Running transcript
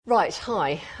Right,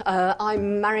 hi.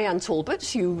 I'm Marianne Talbot.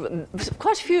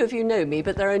 Quite a few of you know me,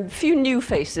 but there are a few new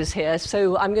faces here,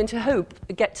 so I'm going to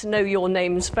get to know your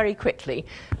names very quickly.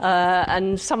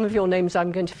 And some of your names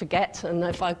I'm going to forget, and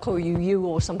if I call you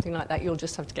or something like that, you'll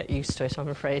just have to get used to it, I'm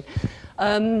afraid.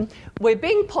 We're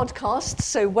being podcast,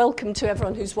 so welcome to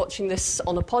everyone who's watching this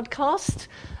on a podcast.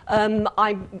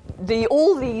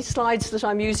 All the slides that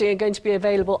I'm using are going to be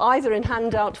available either in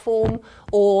handout form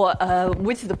or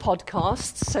with the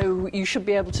podcast, so you should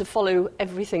be able to follow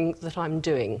everything that I'm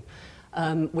doing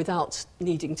without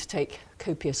needing to take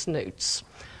copious notes.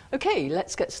 Okay,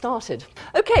 let's get started.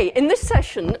 Okay, in this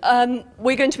session,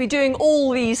 we're going to be doing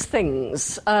all these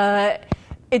things.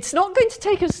 It's not going to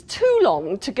take us too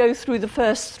long to go through the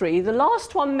first three. The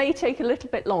last one may take a little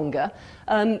bit longer.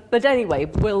 But anyway,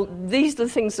 these are the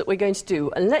things that we're going to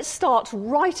do. And let's start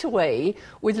right away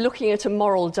with looking at a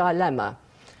moral dilemma.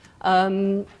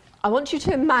 I want you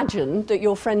to imagine that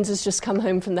your friend has just come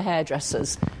home from the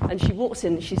hairdresser's. And she walks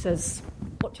in and she says,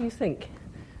 "What do you think?"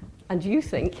 And you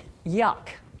think, "Yuck."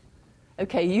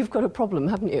 Okay, you've got a problem,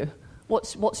 haven't you?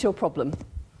 What's your problem?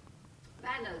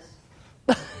 Manners.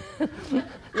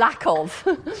 Lack of.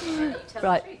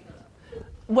 Right.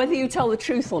 Whether you tell the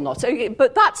truth or not. Okay,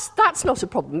 but that's not a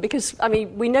problem because, I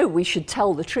mean, we know we should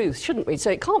tell the truth, shouldn't we? So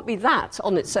it can't be that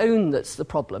on its own that's the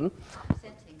problem.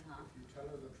 Upsetting her. If you tell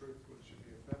her the truth, will she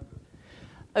be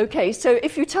offended? Okay, so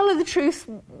if you tell her the truth,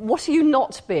 what are you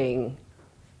not being?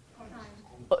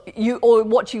 Or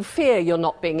what you fear you're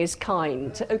not being is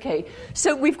kind. Okay,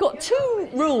 so we've got two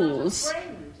rules.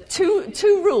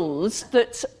 Two rules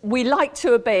that we like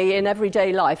to obey in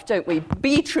everyday life, don't we?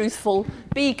 Be truthful,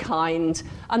 be kind.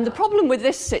 And the problem with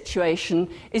this situation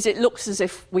is it looks as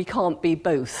if we can't be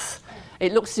both.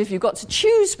 It looks as if you've got to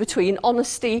choose between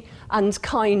honesty and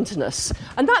kindness.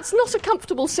 And that's not a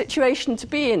comfortable situation to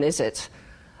be in, is it?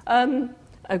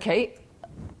 Okay.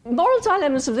 Moral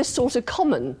dilemmas of this sort are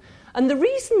common. And the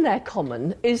reason they're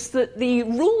common is that the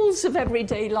rules of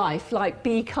everyday life, like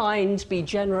be kind, be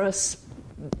generous,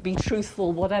 be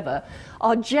truthful, whatever,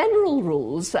 are general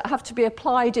rules that have to be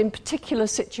applied in particular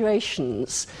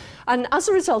situations. And as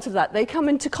a result of that, they come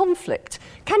into conflict.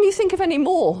 Can you think of any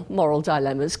more moral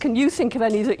dilemmas? Can you think of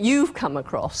any that you've come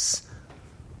across,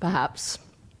 perhaps,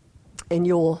 in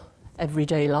your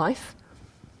everyday life?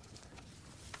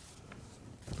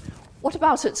 What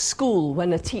about at school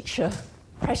when a teacher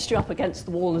pressed you up against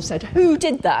the wall and said, "Who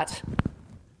did that?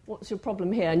 What's your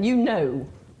problem here?" And you know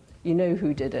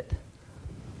who did it.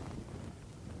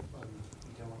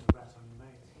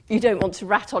 You don't want to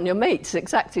rat on your mates,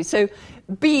 exactly. So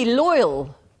be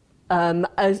loyal,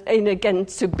 again,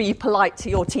 to be polite to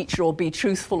your teacher or be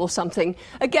truthful or something.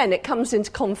 Again, it comes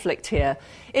into conflict here.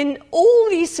 In all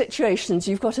these situations,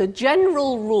 you've got a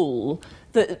general rule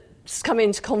that's come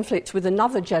into conflict with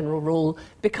another general rule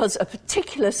because a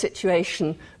particular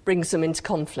situation brings them into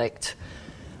conflict.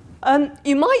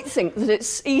 You might think that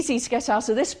it's easy to get out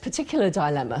of this particular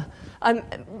dilemma.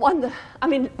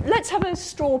 Let's have a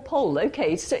straw poll.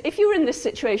 Okay, so if you were in this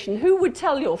situation, who would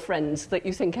tell your friends that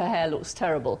you think her hair looks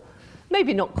terrible?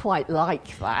 Maybe not quite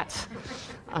like that.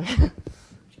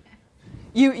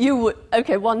 You would.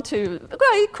 Okay, 1, 2.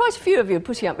 Well, quite a few of you are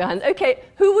putting up your hand. Okay,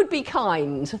 who would be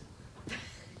kind?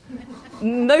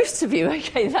 Most of you,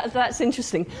 okay, that's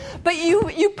interesting. But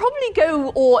you probably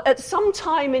go, or at some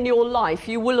time in your life,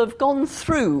 you will have gone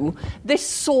through this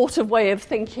sort of way of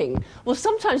thinking. Well,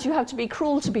 sometimes you have to be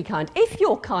cruel to be kind. If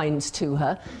you're kind to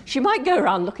her, she might go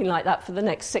around looking like that for the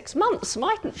next 6 months,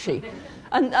 mightn't she?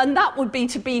 And that would be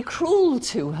to be cruel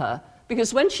to her.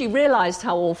 Because when she realised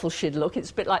how awful she'd look, it's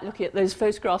a bit like looking at those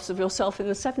photographs of yourself in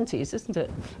the 70s, isn't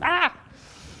it?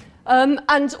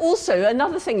 And also,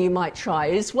 another thing you might try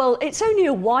is, well, it's only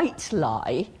a white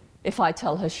lie if I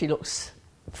tell her she looks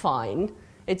fine.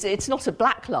 It's not a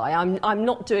black lie. I'm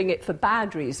not doing it for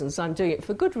bad reasons. I'm doing it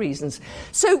for good reasons.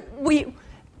 So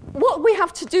what we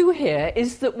have to do here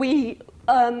is that we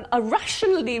are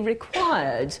rationally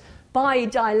required by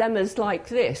dilemmas like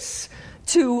this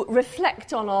to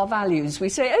reflect on our values. We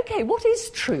say, okay, what is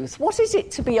truth? What is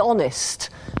it to be honest?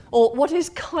 Or what is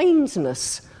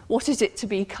kindness? What is it to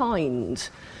be kind?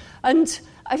 And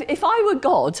if I were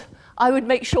God, I would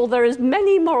make sure there are as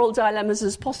many moral dilemmas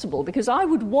as possible because I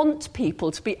would want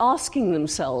people to be asking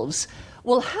themselves,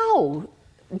 well, how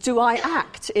do I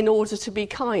act in order to be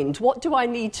kind? What do I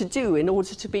need to do in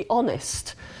order to be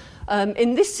honest?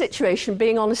 In this situation,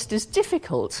 being honest is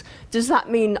difficult. Does that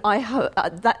mean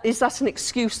is that an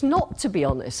excuse not to be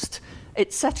honest,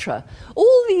 etc.?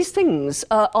 All these things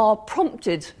are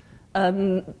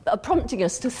prompting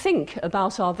us to think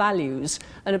about our values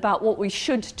and about what we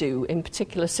should do in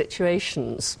particular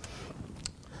situations.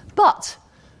 But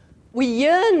we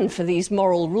yearn for these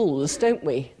moral rules, don't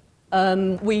we?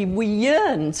 We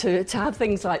yearn to have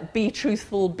things like be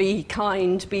truthful, be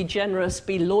kind, be generous,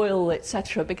 be loyal,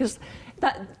 etc., because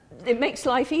it makes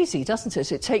life easy, doesn't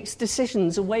it? It takes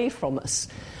decisions away from us.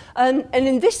 And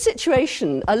in this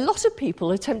situation, a lot of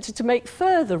people are tempted to make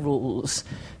further rules.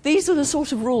 These are the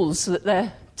sort of rules that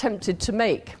they're tempted to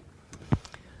make.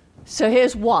 So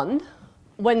here's one.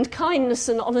 When kindness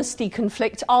and honesty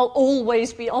conflict, I'll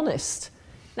always be honest.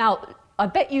 Now, I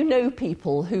bet you know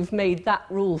people who've made that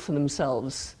rule for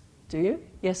themselves. Do you?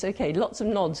 Yes, okay, lots of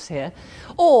nods here.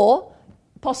 Or,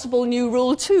 possible new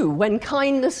rule 2, when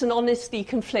kindness and honesty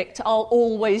conflict, I'll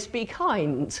always be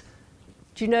kind.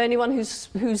 Do you know anyone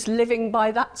who's living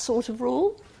by that sort of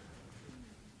rule?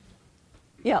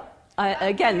 Yeah,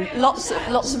 again, lots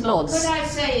of nods. Could I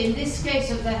say, in this case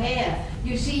of the hair,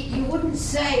 you see, you wouldn't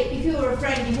say, if you were a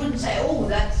friend, you wouldn't say, oh,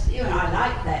 that's, I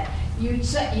like that. You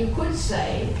could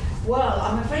say, well,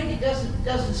 I'm afraid it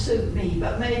doesn't suit me,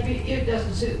 but maybe it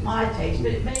doesn't suit my taste,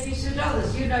 but it maybe suit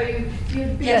others.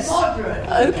 You'd be moderate.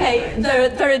 Okay,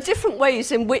 there are different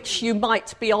ways in which you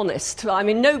might be honest. I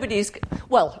mean,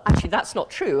 actually, that's not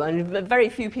true. And very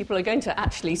few people are going to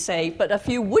actually say, but a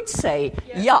few would say,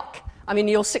 yuck. I mean,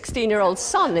 your 16-year-old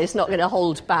son is not going to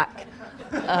hold back.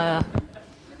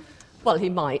 Well, he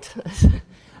might.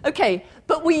 Okay,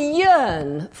 but we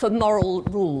yearn for moral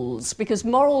rules because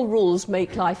moral rules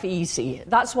make life easy.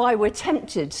 That's why we're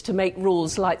tempted to make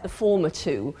rules like the former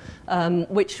two,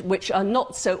 which are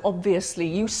not so obviously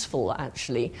useful,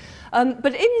 actually.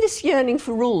 But in this yearning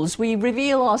for rules, we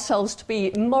reveal ourselves to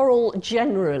be moral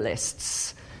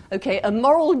generalists. Okay, a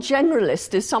moral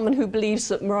generalist is someone who believes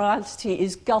that morality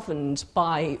is governed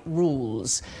by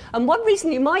rules. And one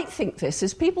reason you might think this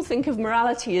is people think of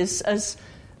morality as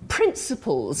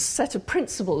principles, set of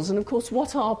principles, and of course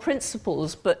what are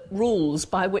principles but rules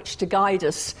by which to guide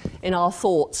us in our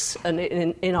thoughts and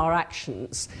in our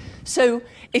actions. So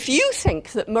if you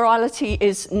think that morality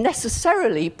is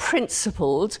necessarily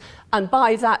principled, and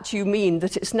by that you mean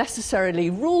that it's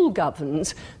necessarily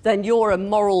rule-governed, then you're a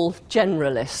moral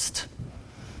generalist.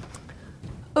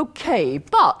 Okay,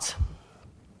 but...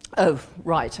 Oh,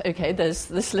 right, okay, there's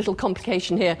this little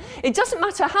complication here. It doesn't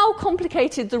matter how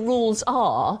complicated the rules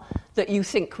are that you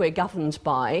think we're governed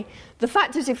by. The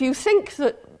fact is, if you think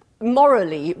that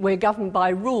morally we're governed by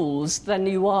rules, then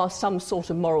you are some sort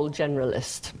of moral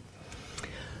generalist.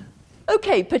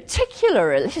 Okay,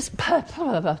 particularists...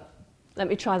 Let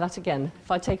me try that again,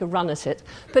 if I take a run at it.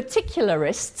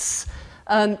 Particularists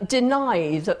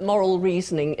deny that moral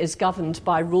reasoning is governed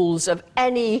by rules of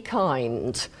any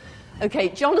kind. Okay,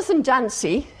 Jonathan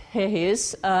Dancy, here he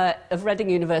is, of Reading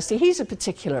University, he's a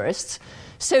particularist.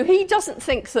 So he doesn't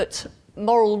think that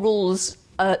morality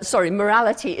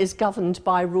is governed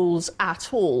by rules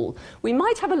at all. We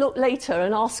might have a look later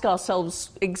and ask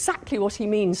ourselves exactly what he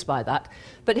means by that.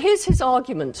 But here's his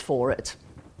argument for it.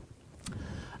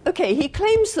 Okay, he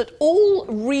claims that all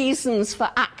reasons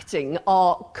for acting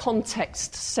are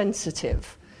context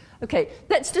sensitive. Okay,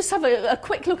 let's just have a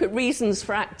quick look at reasons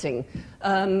for acting.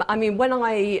 I mean, when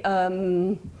I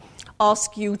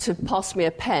ask you to pass me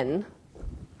a pen,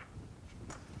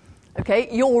 okay,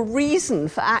 your reason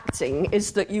for acting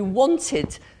is that you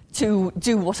wanted to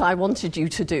do what I wanted you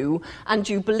to do, and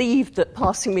you believed that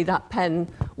passing me that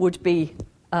pen would be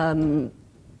a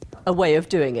way of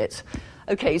doing it.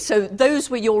 Okay, so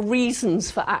those were your reasons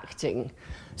for acting.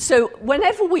 So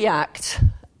whenever we act...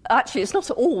 Actually, it's not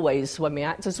always when we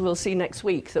act, as we'll see next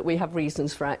week, that we have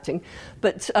reasons for acting.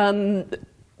 But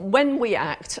when we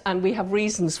act and we have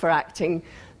reasons for acting,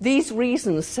 these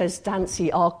reasons, says Dancy,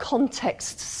 are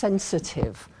context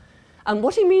sensitive. And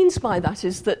what he means by that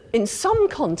is that in some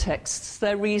contexts,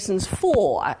 they're reasons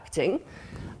for acting,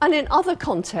 and in other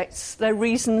contexts, they're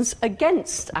reasons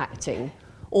against acting,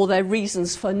 or they're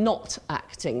reasons for not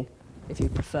acting, if you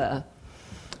prefer.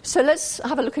 So let's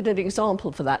have a look at an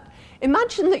example for that.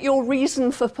 Imagine that your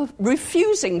reason for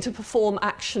refusing to perform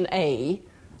action A,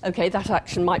 okay, that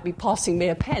action might be passing me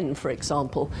a pen, for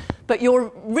example, but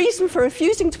your reason for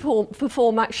refusing to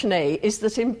perform action A is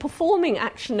that in performing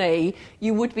action A,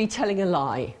 you would be telling a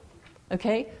lie,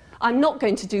 okay? I'm not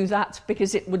going to do that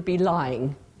because it would be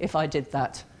lying if I did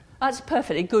that. That's a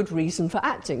perfectly good reason for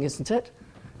acting, isn't it?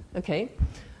 Okay.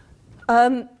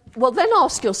 Well, then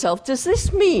ask yourself, does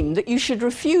this mean that you should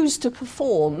refuse to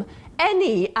perform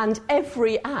any and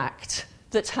every act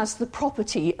that has the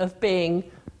property of being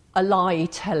a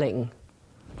lie-telling?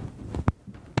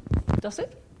 Does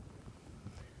it?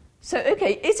 So,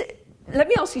 okay, let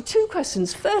me ask you two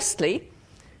questions. Firstly,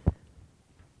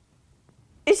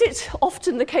 is it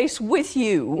often the case with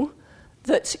you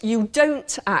that you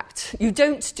don't act, you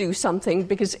don't do something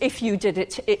because if you did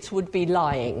it, it would be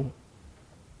lying.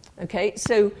 Okay,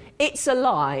 so it's a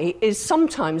lie is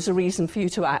sometimes a reason for you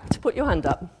to act. Put your hand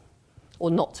up. Or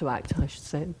not to act, I should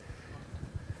say.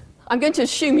 I'm going to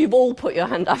assume you've all put your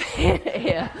hand up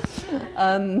here,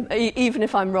 even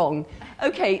if I'm wrong.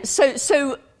 Okay,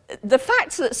 so the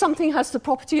fact that something has the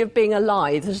property of being a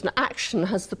lie, that an action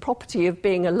has the property of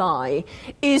being a lie,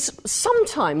 is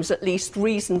sometimes at least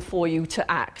reason for you to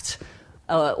act,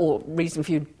 or reason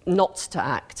for you not to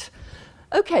act.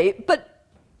 Okay, but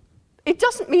it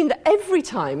doesn't mean that every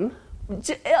time. Are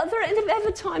there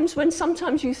ever times when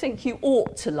sometimes you think you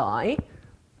ought to lie,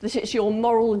 that it's your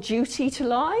moral duty to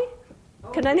lie?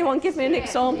 Can anyone give me an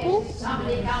example? Yes.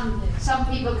 Some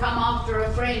people come after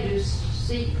a friend who's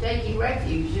taking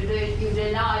refuge. You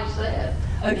deny it's there.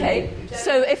 Okay,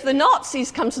 so if the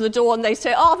Nazis come to the door and they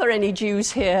say, "Are there any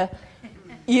Jews here?"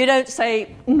 you don't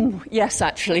say, "Yes,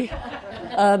 actually,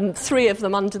 3 of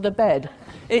them under the bed."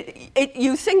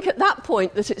 You think at that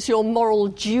point that it's your moral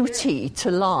duty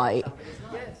to lie.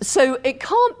 So it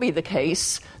can't be the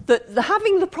case that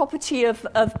having the property of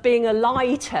being a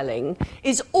lie-telling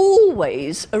is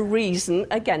always a reason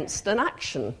against an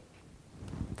action.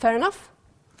 Fair enough?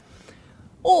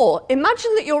 Or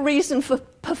imagine that your reason for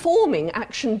performing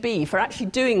action B, for actually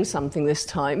doing something this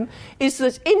time, is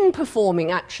that in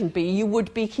performing action B you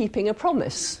would be keeping a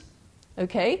promise.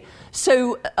 Okay?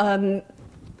 So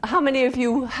how many of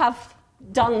you have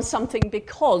done something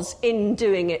because in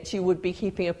doing it you would be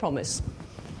keeping a promise?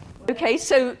 Okay,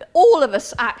 so all of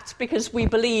us act because we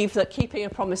believe that keeping a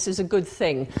promise is a good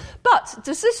thing. But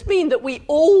does this mean that we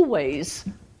always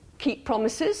keep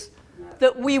promises?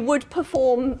 That we would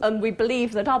perform and we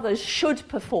believe that others should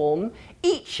perform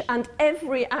each and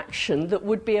every action that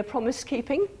would be a promise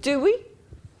keeping? Do we?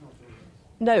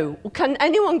 No. Can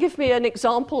anyone give me an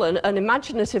example, an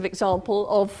imaginative example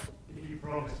of... If you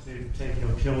promise to take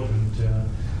your children to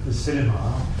the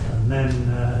cinema and then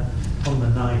on the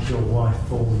night your wife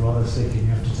falls rather sick and you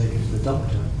have to take her to the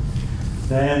doctor,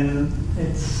 then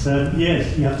it's,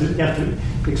 yes, you have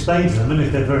to explain to them, and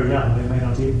if they're very young they may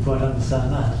not even quite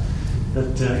understand that.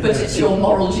 But it's your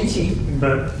moral duty.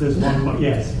 But there's one more,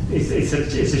 yes, it's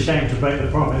a shame to break the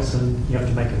promise and you have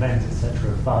to make amends,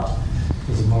 etc. But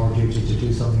there's a moral duty to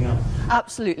do something else.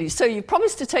 Absolutely. So you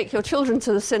promise to take your children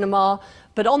to the cinema,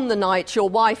 but on the night your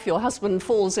wife, your husband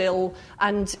falls ill,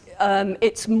 and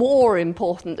it's more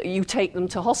important that you take them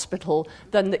to hospital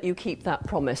than that you keep that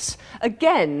promise.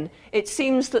 Again, it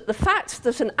seems that the fact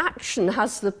that an action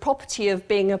has the property of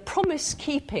being a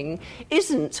promise-keeping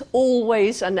isn't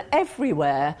always and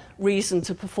everywhere reason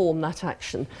to perform that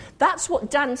action. That's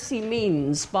what Dancy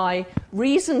means by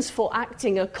reasons for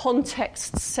acting are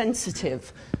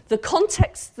context-sensitive. The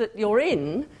context that you're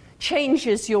in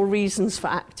changes your reasons for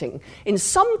acting. In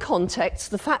some contexts,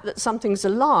 the fact that something's a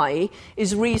lie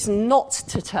is reason not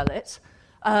to tell it,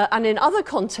 and in other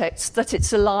contexts, that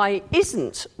it's a lie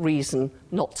isn't reason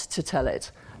not to tell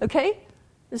it. Okay?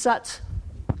 Is that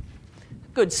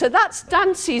good? So that's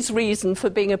Dancy's reason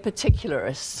for being a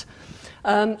particularist.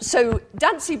 So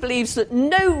Dancy believes that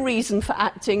no reason for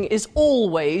acting is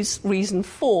always reason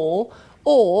for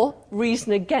or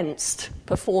reason against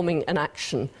performing an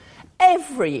action.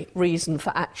 Every reason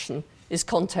for action is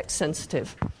context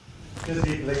sensitive. Does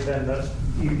he believe then that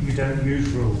you don't use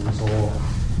rules, or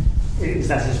is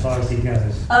that as far as he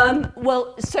goes?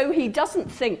 Well, so he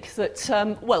doesn't think that...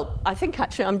 I think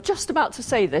actually I'm just about to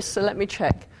say this, so let me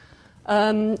check.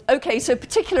 Okay, so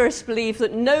particularists believe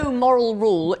that no moral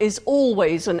rule is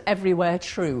always and everywhere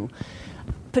true.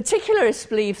 Particularists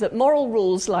believe that moral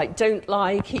rules like don't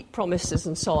lie, keep promises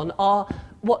and so on are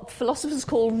what philosophers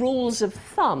call rules of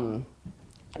thumb.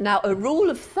 Now, a rule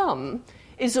of thumb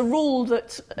is a rule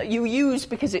that you use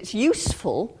because it's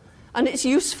useful, and it's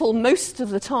useful most of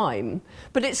the time,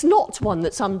 but it's not one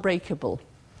that's unbreakable.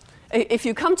 If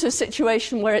you come to a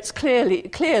situation where it's clear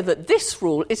that this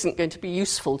rule isn't going to be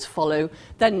useful to follow,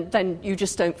 then you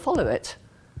just don't follow it.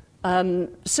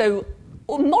 So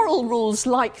moral rules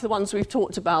like the ones we've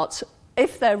talked about,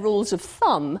 if they're rules of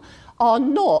thumb, are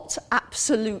not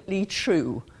absolutely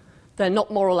true. They're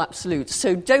not moral absolutes.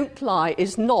 So don't lie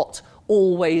is not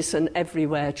always and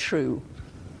everywhere true.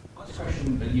 What's the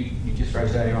question that you just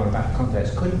raised earlier on about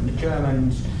context? Couldn't the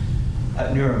Germans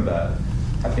at Nuremberg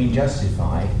have been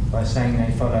justified by saying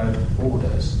they followed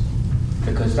orders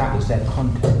because that was their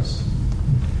context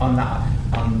on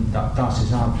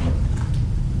Darcy's argument?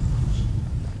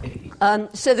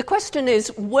 So the question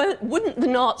is, wouldn't the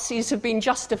Nazis have been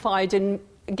justified in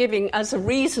giving as a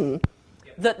reason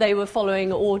that they were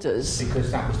following orders?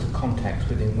 Because that was the context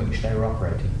within which they were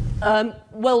operating.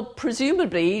 Well,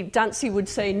 presumably, Dancy would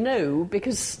say no,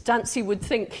 because Dancy would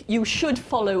think you should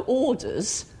follow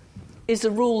orders is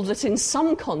a rule that in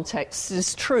some contexts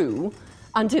is true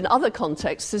and in other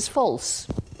contexts is false.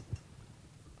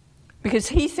 Because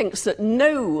he thinks that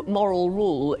no moral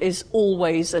rule is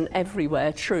always and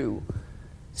everywhere true.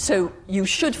 So you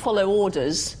should follow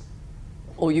orders,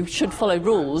 or you should follow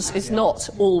rules, is not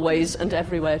always and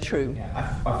everywhere true.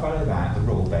 Yeah, I follow that, the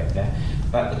rule bit there,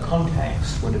 but the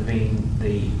context would have been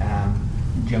the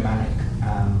Germanic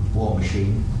war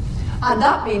machine. And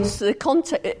that means the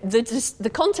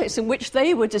context in which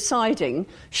they were deciding,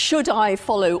 should I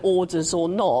follow orders or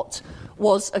not,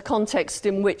 was a context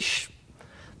in which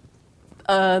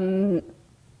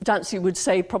Dancy would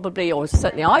say probably, or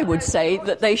certainly I would say,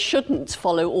 that they shouldn't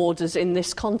follow orders in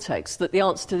this context, that the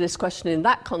answer to this question in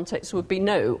that context would be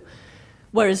no.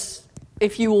 Whereas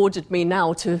if you ordered me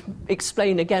now to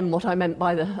explain again what I meant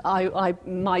by I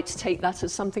might take that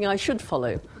as something I should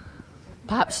follow.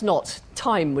 Perhaps not.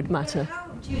 Time would matter. How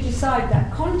do you decide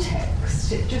that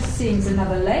context? It just seems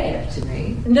another layer to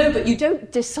me. No, but you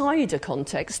don't decide a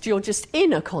context, you're just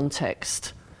in a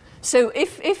context. So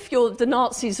if the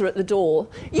Nazis are at the door,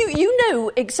 you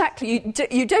know exactly,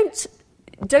 you don't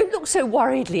look so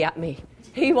worriedly at me.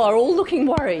 Here you are, all looking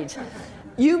worried.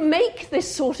 You make this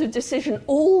sort of decision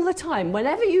all the time.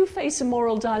 Whenever you face a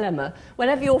moral dilemma,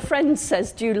 whenever your friend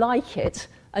says, do you like it?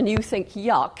 And you think,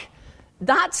 yuck,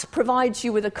 that provides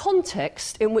you with a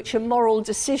context in which a moral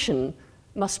decision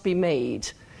must be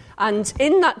made. And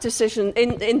in that decision,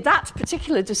 in that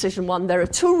particular decision one, there are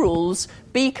two rules: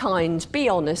 be kind, be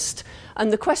honest.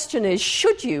 And the question is,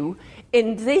 should you,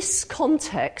 in this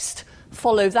context,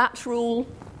 follow that rule,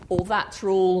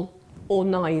 or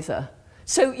neither?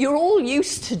 So you're all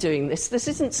used to doing this. This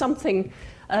isn't something...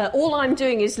 all I'm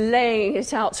doing is laying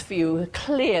it out for you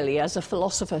clearly, as a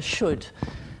philosopher should.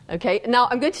 Okay, now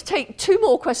I'm going to take two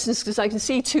more questions because I can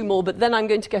see two more, but then I'm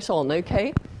going to get on,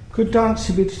 okay? Could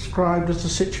Dancy be described as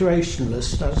a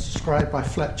situationalist, as described by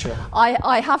Fletcher?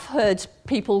 I have heard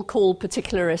people call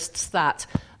particularists that.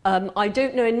 I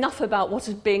don't know enough about what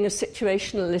being a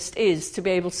situationalist is to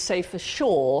be able to say for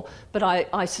sure, but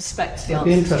I suspect the answer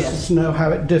is yes. I'd be interested to know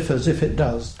how it differs, if it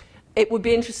does. It would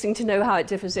be interesting to know how it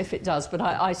differs if it does, but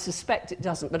I suspect it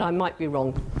doesn't, but I might be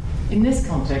wrong. In this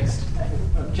context,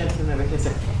 gentleman over here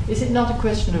said, is it not a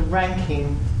question of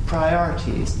ranking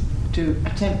priorities to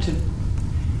attempt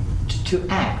to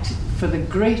act for the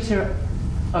greater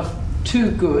of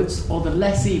two goods or the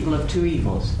less evil of two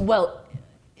evils? Well,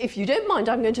 if you don't mind,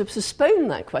 I'm going to postpone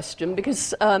that question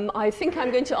because I think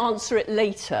I'm going to answer it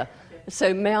later.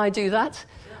 So may I do that?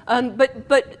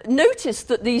 But notice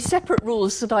that the separate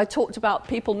rules that I talked about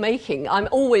people making, I'm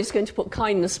always going to put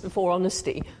kindness before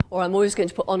honesty, or I'm always going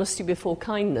to put honesty before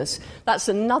kindness. That's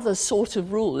another sort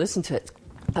of rule, isn't it?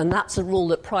 And that's a rule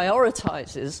that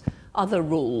prioritises other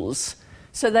rules.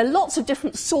 So there are lots of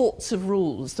different sorts of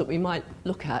rules that we might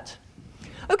look at.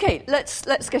 Okay, let's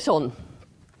get on.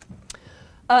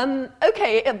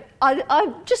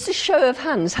 Just a show of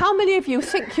hands. How many of you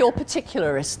think you're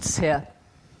particularists here?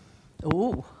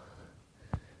 Ooh.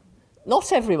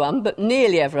 Not everyone, but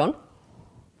nearly everyone.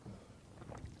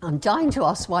 I'm dying to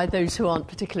ask why those who aren't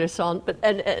particularists aren't, but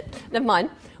never mind.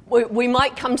 We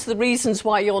might come to the reasons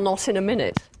why you're not in a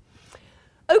minute.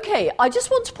 Okay, I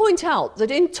just want to point out that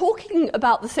in talking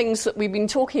about the things that we've been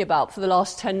talking about for the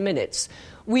last 10 minutes,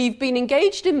 we've been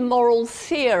engaged in moral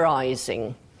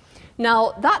theorising.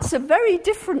 Now, that's a very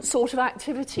different sort of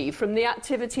activity from the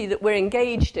activity that we're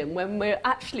engaged in when we're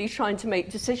actually trying to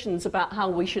make decisions about how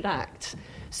we should act.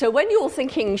 So when you're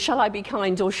thinking, shall I be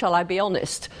kind or shall I be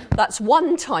honest, that's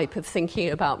one type of thinking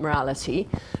about morality.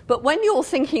 But when you're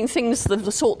thinking things of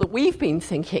the sort that we've been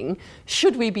thinking,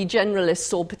 should we be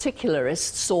generalists or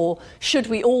particularists, or should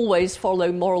we always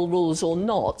follow moral rules or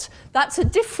not, that's a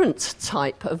different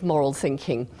type of moral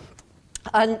thinking.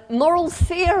 And moral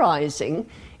theorising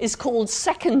is called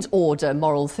second-order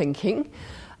moral thinking,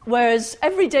 whereas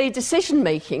everyday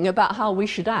decision-making about how we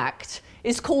should act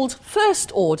is called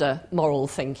first-order moral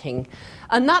thinking.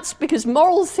 And that's because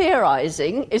moral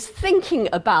theorising is thinking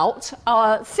about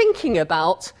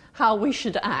how we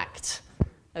should act.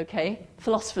 Okay?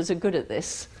 Philosophers are good at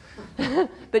this.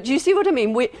 But do you see what I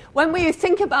mean? When we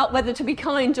think about whether to be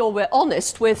kind or we're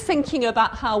honest, we're thinking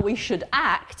about how we should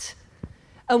act.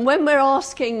 And when we're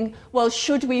asking, well,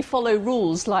 should we follow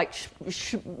rules like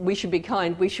we should be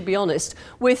kind, we should be honest,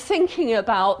 we're thinking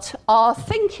about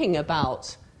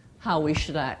how we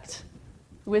should act.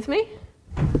 With me?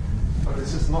 But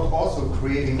is this not also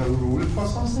creating a rule for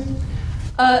something?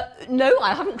 No,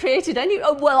 I haven't created any.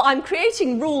 Oh, well, I'm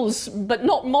creating rules, but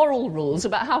not moral rules,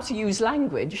 about how to use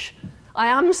language. I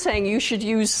am saying you should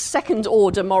use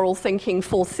second-order moral thinking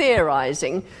for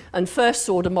theorising and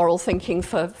first-order moral thinking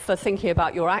for thinking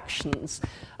about your actions.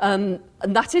 And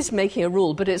that is making a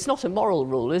rule, but it's not a moral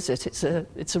rule, is it?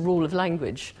 It's a rule of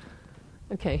language.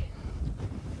 Okay.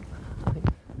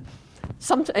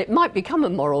 It might become a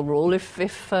moral rule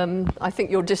if I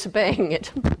think you're disobeying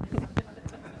it.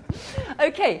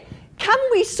 Okay. Can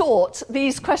we sort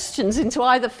these questions into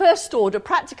either first-order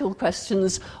practical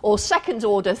questions or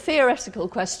second-order theoretical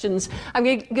questions? I'm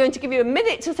going to give you a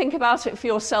minute to think about it for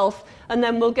yourself, and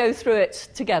then we'll go through it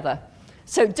together.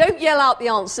 So don't yell out the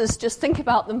answers, just think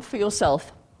about them for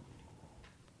yourself.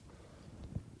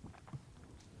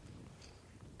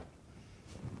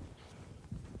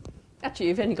 Actually,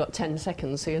 you've only got 10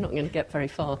 seconds, so you're not going to get very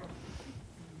far.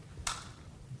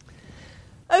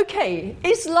 Okay,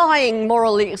 is lying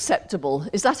morally acceptable?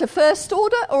 Is that a first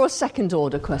order or a second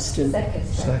order question?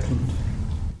 Second.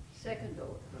 Second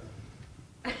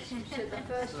order. So the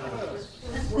first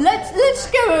order. Let's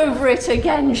go over it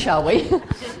again, shall we?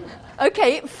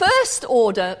 Okay, first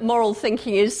order moral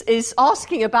thinking is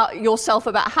asking about yourself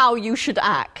about how you should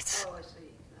act. Oh, I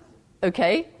see.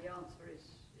 Okay? The answer is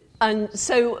And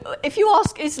so if you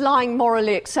ask, is lying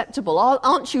morally acceptable,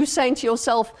 aren't you saying to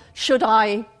yourself, should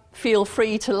I feel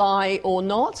free to lie or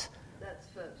not? that's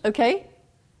first. Okay?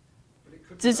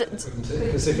 Does it?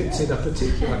 Because if it's in a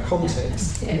particular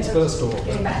context, it's first order.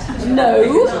 If No.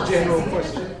 it's a general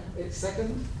question, it's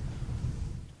second.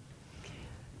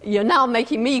 You're now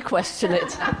making me question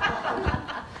it.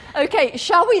 Okay,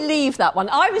 shall we leave that one?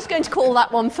 I was going to call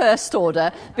that one first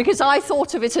order because I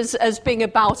thought of it as being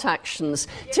about actions.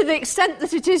 To the extent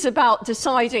that it is about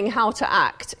deciding how to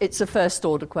act, it's a first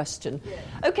order question.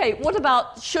 Okay, what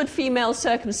about should female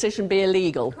circumcision be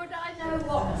illegal? Could I know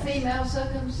what female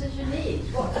circumcision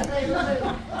is? What do they do?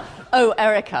 Oh,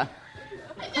 Erica.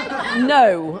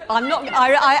 No, I'm not.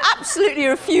 I absolutely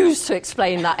refuse to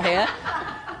explain that here.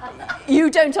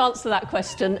 You don't answer that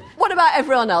question. What about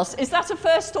everyone else? Is that a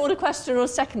first-order question or a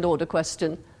second-order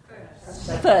question?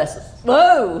 First.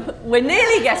 Whoa, we're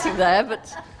nearly getting there,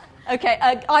 but... Okay,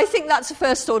 I think that's a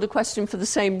first-order question for the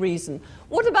same reason.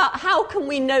 What about how can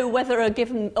we know whether a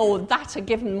given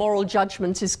moral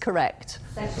judgment is correct?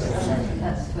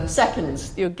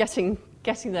 Second. You're getting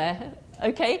there.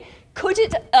 Okay. Could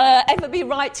it ever be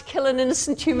right to kill an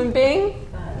innocent human being?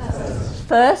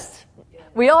 First.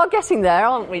 We are getting there,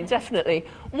 aren't we? Definitely.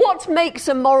 What makes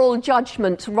a moral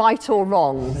judgment right or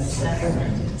wrong?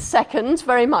 Second,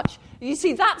 very much. You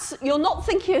see, you're not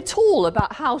thinking at all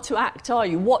about how to act, are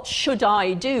you? What should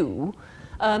I do?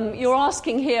 You're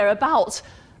asking here about,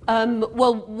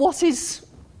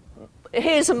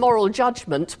 here's a moral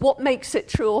judgment. What makes it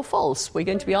true or false? We're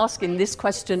going to be asking this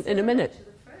question in a minute.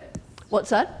 What's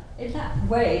that? In that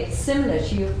way, it's similar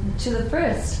to the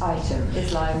first item,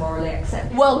 is lying morally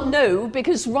acceptable? Well, no,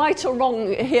 because right or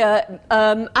wrong here,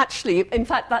 actually, in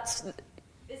fact, that's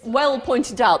well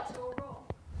pointed out.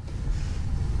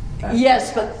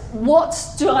 Yes, but what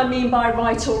do I mean by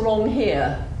right or wrong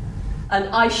here? And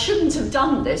I shouldn't have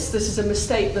done this. This is a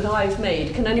mistake that I've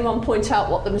made. Can anyone point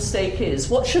out what the mistake is?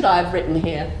 What should I have written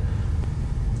here?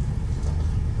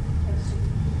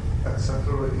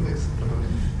 Acceptable, unacceptable.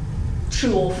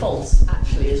 True or false,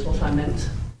 actually, is what I meant.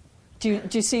 Do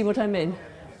you see what I mean?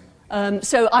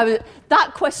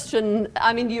 That question,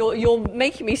 I mean, you're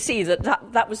making me see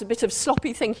that was a bit of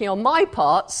sloppy thinking on my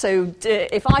part, so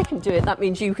if I can do it, that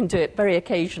means you can do it very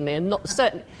occasionally, and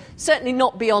certainly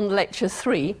not beyond lecture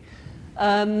 3.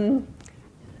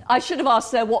 I should have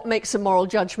asked there what makes a moral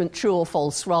judgment true or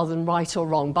false rather than right or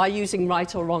wrong. By using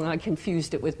right or wrong, I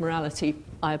confused it with morality.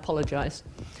 I apologise.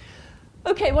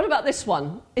 Okay, what about this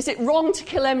one? Is it wrong to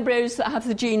kill embryos that have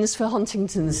the genes for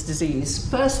Huntington's disease?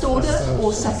 First order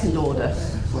or second order?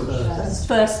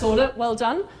 First order, well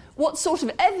done. What sort of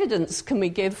evidence can we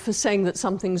give for saying that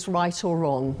something's right or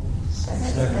wrong?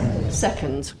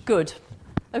 Second, good.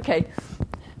 Okay.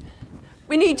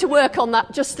 We need to work on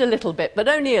that just a little bit, but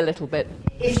only a little bit.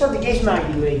 If something is made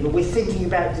illegal, we're thinking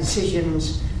about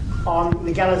decisions on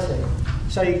legality.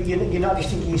 So you're not just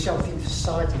thinking yourself in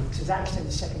society, to that extent,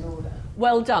 the second order.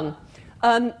 Well done.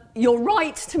 You're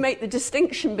right to make the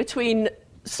distinction between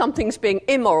something's being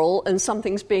immoral and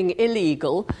something's being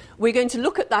illegal. We're going to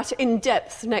look at that in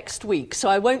depth next week, so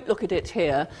I won't look at it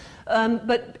here.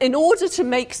 But in order to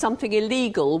make something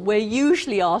illegal, we're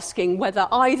usually asking whether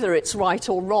either it's right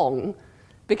or wrong,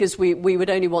 because we would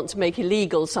only want to make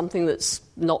illegal something that's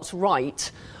not right,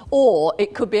 or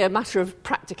it could be a matter of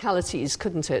practicalities,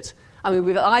 couldn't it? I mean,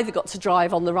 we've either got to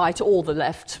drive on the right or the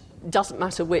left doesn't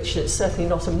matter which, and it's certainly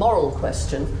not a moral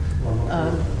question.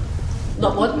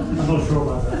 Not what? I'm not sure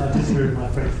about that. I disagree with my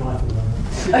French wife about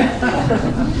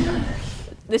that.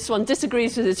 This one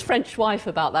disagrees with his French wife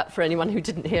about that, for anyone who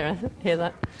didn't hear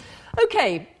that.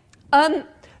 Okay,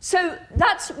 so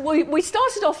we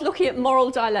started off looking at moral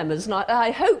dilemmas, and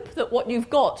I hope that what you've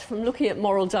got from looking at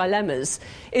moral dilemmas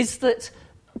is that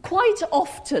quite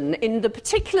often in the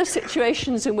particular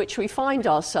situations in which we find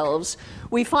ourselves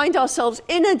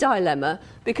in a dilemma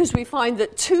because we find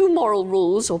that two moral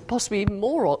rules, or possibly even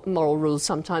more moral rules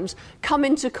sometimes, come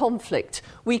into conflict.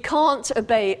 We can't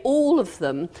obey all of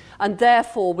them, and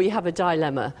therefore we have a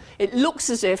dilemma. It looks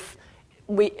as if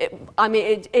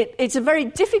it's a very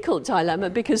difficult dilemma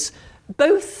because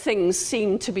both things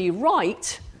seem to be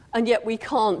right, and yet we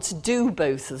can't do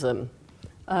both of them.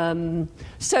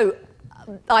 So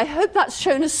I hope that's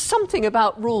shown us something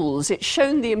about rules. It's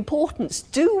shown the importance.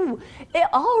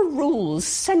 Are rules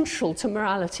central to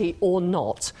morality or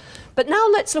not? But now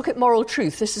let's look at moral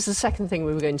truth. This is the second thing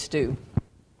we were going to do.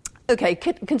 Okay,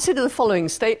 consider the following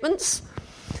statements.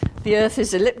 The earth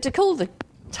is elliptical, the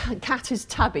cat is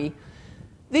tabby.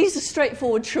 These are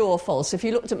straightforward, true or false. If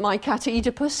you looked at my cat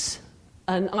Oedipus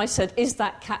and I said, is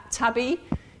that cat tabby?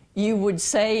 You would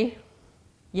say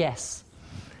yes.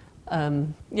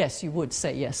 Yes, you would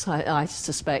say yes, I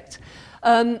suspect.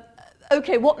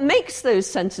 Okay, what makes those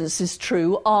sentences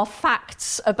true are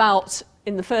facts about,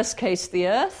 in the first case, the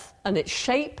earth and its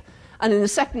shape, and in the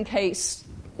second case,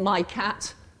 my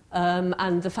cat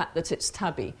and the fact that it's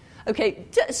tabby. Okay,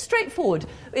 straightforward.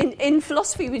 In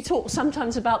philosophy, we talk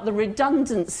sometimes about the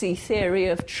redundancy theory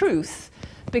of truth,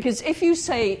 because if you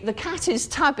say the cat is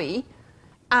tabby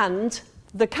and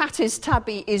the cat is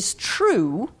tabby is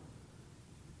true,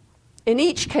 in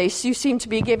each case, you seem to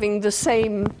be giving the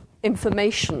same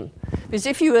information. Because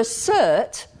if you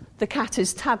assert the cat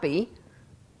is tabby,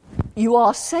 you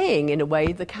are saying, in a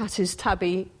way, the cat is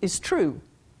tabby is true,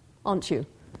 aren't you?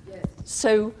 Yes.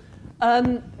 So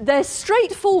they're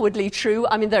straightforwardly true.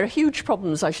 I mean, there are huge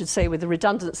problems, I should say, with the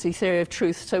redundancy theory of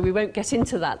truth, so we won't get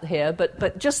into that here.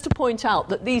 But just to point out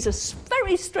that these are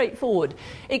very straightforward.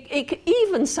 It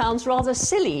even sounds rather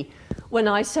silly when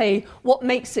I say what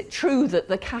makes it true that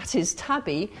the cat is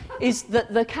tabby is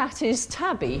that the cat is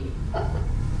tabby.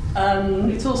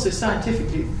 It's also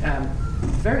scientifically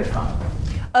verifiable.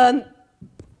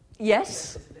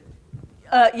 Yes.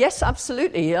 Yes,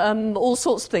 absolutely. All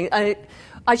sorts of things.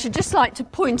 I should just like to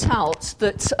point out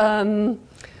that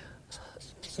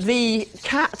the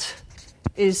cat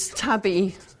is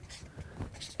tabby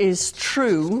is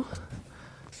true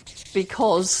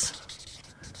because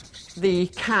the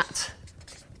cat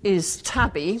is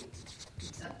tabby.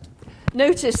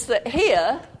 Notice that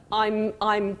here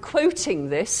I'm quoting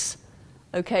this,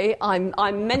 okay?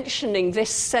 I'm mentioning this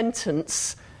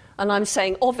sentence, and I'm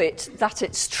saying of it that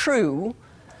it's true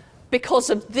because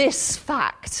of this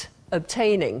fact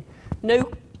obtaining. No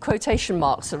quotation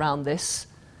marks around this.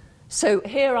 So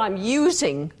here I'm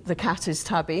using the cat is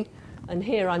tabby, and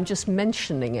here I'm just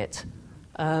mentioning it.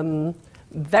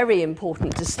 Very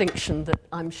important distinction that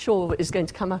I'm sure is going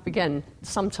to come up again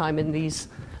sometime in these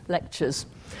lectures.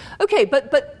 Okay,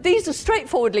 but these are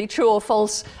straightforwardly true or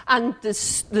false, and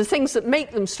the things that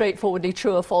make them straightforwardly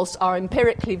true or false are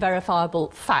empirically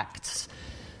verifiable facts.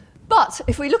 But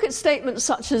if we look at statements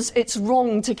such as it's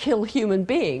wrong to kill human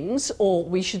beings, or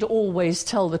we should always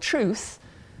tell the truth,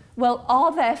 well,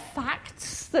 are there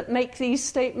facts that make these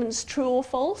statements true or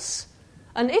false?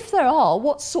 And if there are,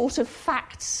 what sort of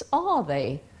facts are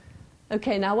they?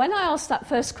 Okay, now when I asked that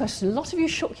first question, a lot of you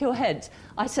shook your head.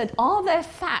 I said, are there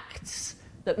facts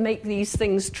that make these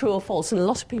things true or false? And a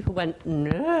lot of people went,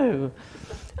 no.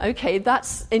 Okay,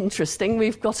 that's interesting.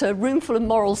 We've got a room full of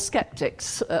moral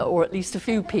skeptics, or at least a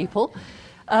few people.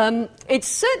 It's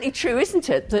certainly true, isn't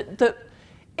it, that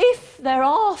if there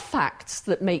are facts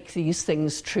that make these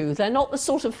things true, they're not the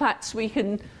sort of facts we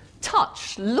can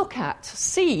touch, look at,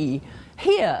 see,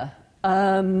 hear,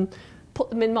 put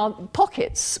them in our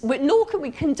pockets, nor can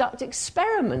we conduct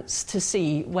experiments to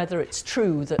see whether it's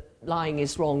true that lying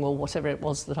is wrong or whatever it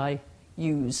was that I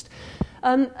used.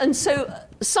 And so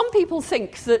some people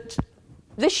think that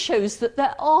this shows that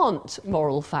there aren't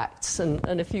moral facts,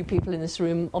 and a few people in this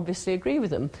room obviously agree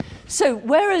with them. So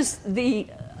whereas the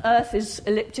earth is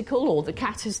elliptical or the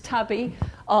cat is tabby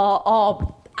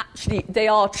are actually, they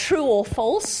are true or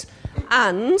false,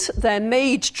 and they're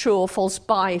made true or false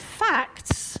by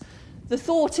facts, the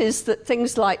thought is that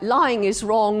things like lying is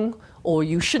wrong, or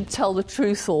you should tell the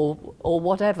truth, or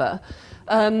whatever,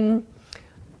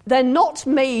 they're not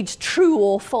made true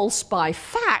or false by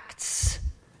facts,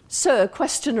 So a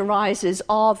question arises,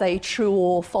 are they true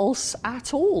or false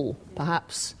at all,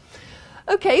 perhaps?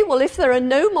 Okay, well, if there are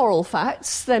no moral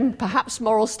facts, then perhaps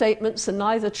moral statements are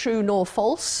neither true nor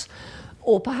false,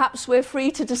 or perhaps we're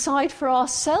free to decide for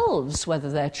ourselves whether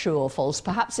they're true or false.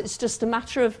 Perhaps it's just a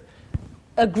matter of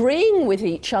agreeing with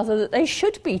each other that they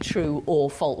should be true or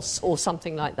false, or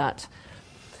something like that.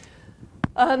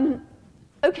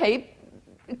 Okay,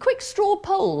 quick straw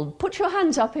poll. Put your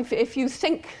hands up if you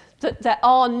think that there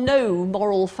are no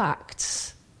moral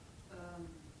facts.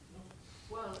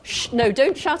 No,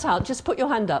 don't shout out, just put your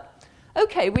hand up.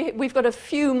 Okay, we've got a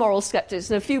few moral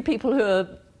skeptics and a few people who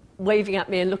are waving at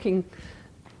me and looking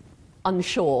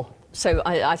unsure. So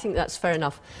I think that's fair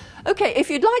enough. Okay, if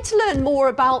you'd like to learn more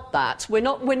about that, we're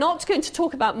not going to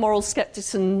talk about moral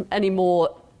skepticism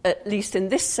anymore, at least in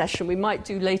this session. We might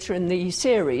do later in the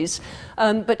series.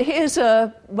 But here's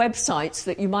a website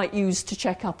that you might use to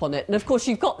check up on it. And of course,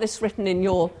 you've got this written in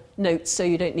your notes, so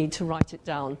you don't need to write it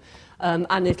down.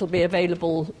 And it'll be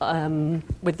available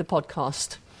with the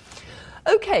podcast.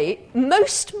 Okay,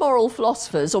 most moral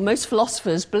philosophers, or most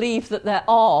philosophers, believe that there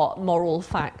are moral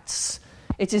facts.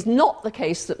 It is not the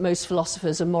case that most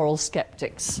philosophers are moral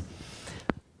skeptics.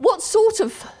 What sort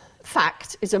of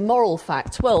fact is a moral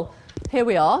fact? Well, here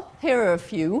we are. Here are a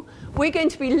few. We're going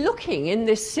to be looking in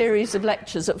this series of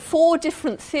lectures at 4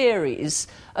 different theories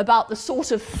about the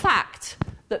sort of fact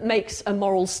that makes a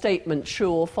moral statement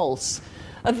true or false.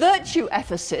 A virtue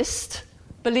ethicist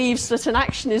believes that an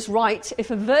action is right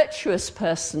if a virtuous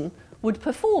person would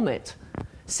perform it.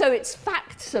 So it's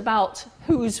facts about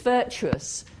who's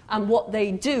virtuous and what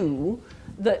they do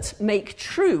that make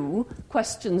true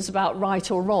questions about right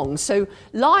or wrong. So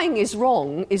lying is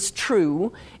wrong is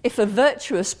true if a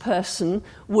virtuous person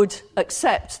would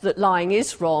accept that lying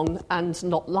is wrong and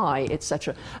not lie,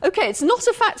 etc. Okay, it's not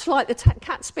a fact like the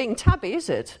cat's being tabby, is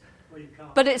it?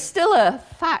 Well, but it's still a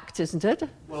fact, isn't it?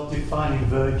 Well, defining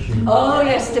virtue. Oh,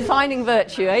 yes, defining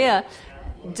virtue, yeah.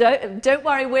 Don't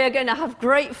worry, we're going to have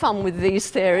great fun with these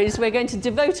theories. We're going to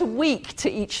devote a week to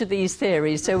each of these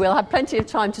theories, so we'll have plenty of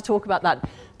time to talk about that.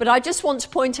 But I just want to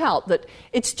point out that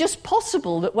it's just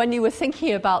possible that when you were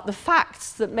thinking about the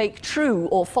facts that make true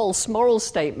or false moral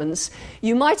statements,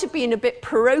 you might have been a bit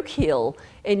parochial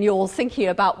in your thinking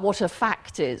about what a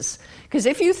fact is. Because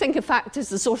if you think a fact is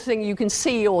the sort of thing you can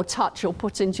see or touch or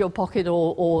put into your pocket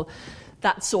or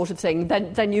that sort of thing,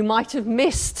 then you might have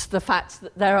missed the fact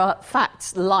that there are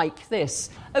facts like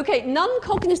this. Okay,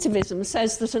 non-cognitivism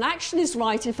says that an action is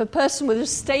right if a person with a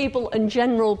stable and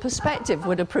general perspective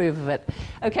would approve of it.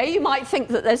 Okay, you might think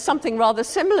that there's something rather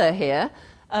similar here,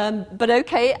 but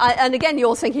okay, and again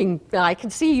you're thinking, I can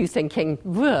see you thinking,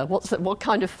 what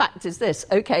kind of fact is this?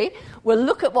 Okay, we'll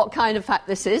look at what kind of fact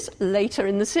this is later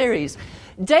in the series.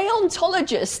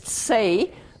 Deontologists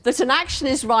say that an action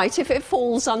is right if it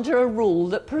falls under a rule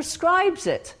that prescribes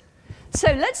it.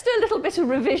 So let's do a little bit of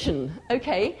revision,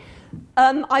 okay?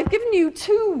 I've given you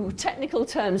 2 technical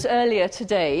terms earlier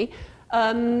today,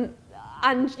 and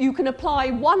you can apply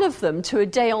one of them to a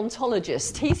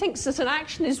deontologist. He thinks that an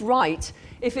action is right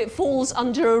if it falls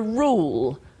under a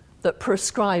rule that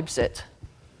prescribes it.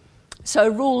 So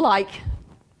a rule like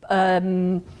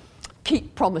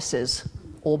keep promises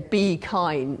or be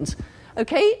kind.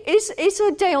 Okay, is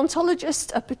a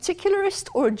deontologist a particularist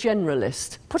or a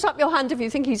generalist? Put up your hand if you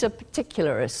think he's a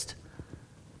particularist.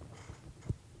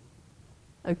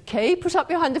 Okay, put up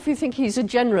your hand if you think he's a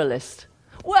generalist.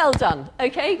 Well done.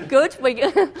 Okay, good.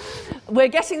 We're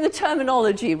getting the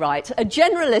terminology right. A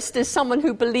generalist is someone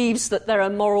who believes that there are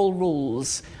moral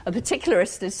rules. A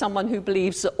particularist is someone who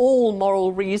believes that all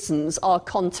moral reasons are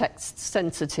context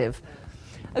sensitive.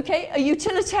 Okay, a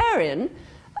utilitarian,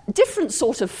 different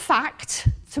sort of fact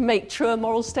to make true a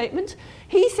moral statement.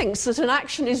 He thinks that an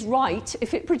action is right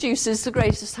if it produces the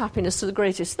greatest happiness to the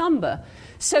greatest number.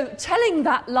 So telling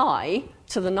that lie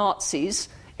to the Nazis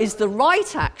is the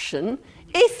right action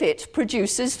if it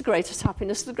produces the greatest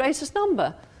happiness to the greatest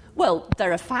number. Well,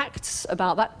 there are facts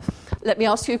about that. Let me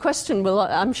ask you a question. Well,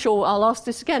 I'm sure I'll ask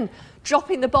this again.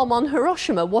 Dropping the bomb on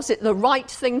Hiroshima, was it the right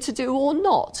thing to do or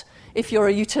not? If you're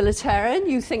a utilitarian,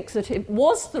 you think that it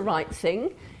was the right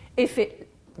thing if it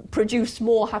produced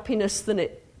more happiness than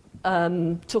it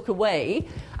took away,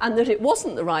 and that it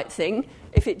wasn't the right thing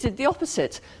if it did the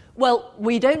opposite. Well,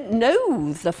 we don't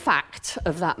know the fact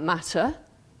of that matter,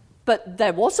 but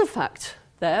there was a fact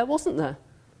there, wasn't there?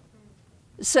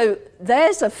 So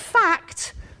there's a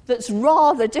fact that's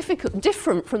rather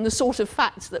different from the sort of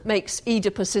fact that makes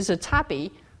Oedipus is a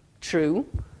tabby true,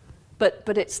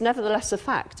 but it's nevertheless a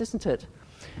fact, isn't it?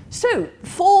 So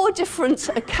 4 different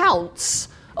accounts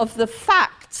of the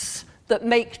facts that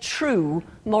make true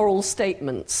moral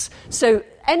statements. So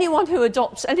anyone who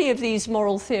adopts any of these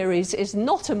moral theories is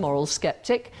not a moral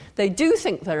skeptic. They do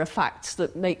think there are facts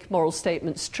that make moral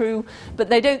statements true, but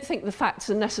they don't think the facts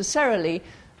are necessarily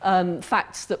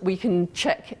facts that we can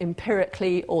check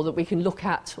empirically or that we can look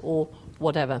at or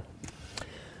whatever.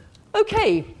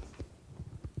 Okay,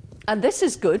 and this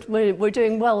is good. We're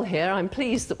doing well here. I'm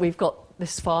pleased that we've got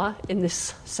this far in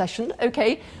this session.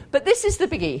 Okay, but this is the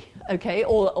biggie, okay,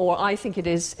 or I think it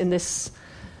is in this.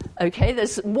 Okay,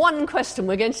 there's one question.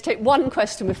 We're going to take one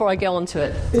question before I go on to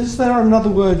it. Is there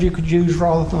another word you could use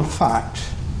rather than fact?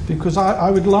 Because I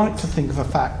would like to think of a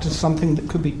fact as something that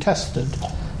could be tested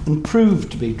and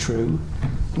proved to be true,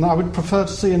 and I would prefer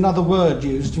to see another word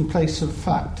used in place of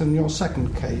fact in your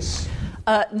second case.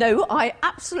 No, I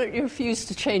absolutely refuse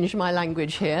to change my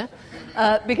language here,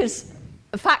 because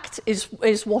fact is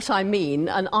what I mean,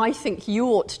 and I think you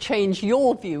ought to change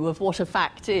your view of what a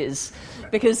fact is,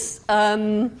 because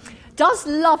does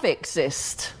love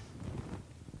exist?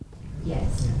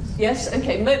 Yes. Yes,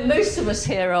 okay. Most of us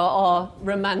here are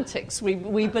romantics.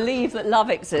 We believe that love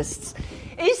exists.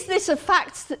 Is this a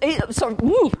fact?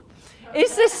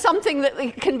 Is this something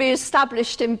that can be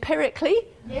established empirically?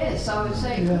 Yes, I would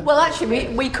say. Yeah. Well, actually,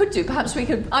 we could do. Perhaps we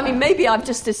could. I mean, maybe I've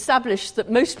just established that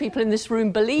most people in this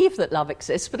room believe that love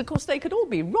exists, but of course they could all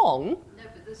be wrong. No,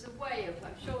 but there's a way of.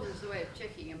 I'm sure there's a way of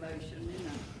checking emotion, you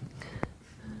know.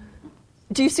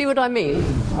 Do you see what I mean?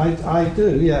 I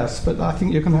do, yes, but I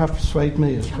think you're going to have to persuade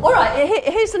me as well. All right,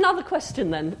 here's another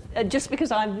question then, just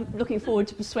because I'm looking forward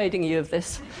to persuading you of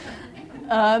this.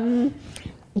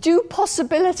 Do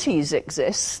possibilities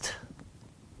exist?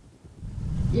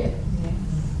 Yeah.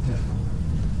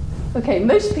 Okay,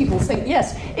 most people think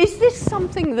yes. Is this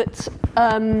something that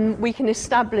we can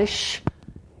establish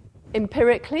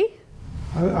empirically?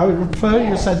 I would prefer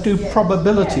you said, do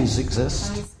probabilities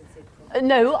exist?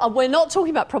 No, we're not talking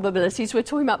about probabilities, we're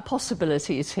talking about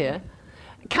possibilities here.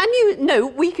 Can you...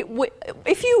 No,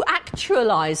 if you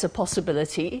actualise a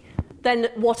possibility, then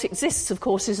what exists, of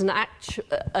course, is an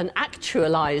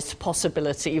actualised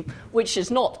possibility, which is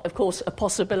not, of course, a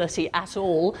possibility at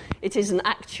all. It is an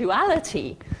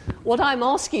actuality. What I'm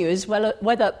asking you is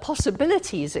whether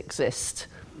possibilities exist.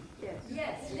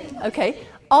 Yes. Okay.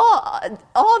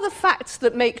 Are the facts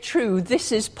that make true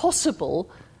this is possible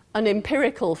an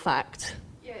empirical fact?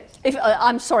 Yes.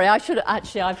 I'm sorry, I should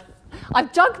actually...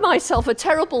 I've dug myself a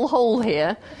terrible hole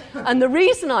here, and the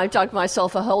reason I've dug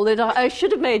myself a hole is I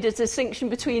should have made a distinction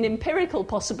between empirical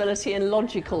possibility and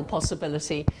logical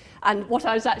possibility, and what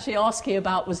I was actually asking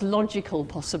about was logical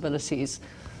possibilities.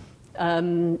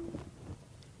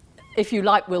 If you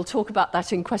like, we'll talk about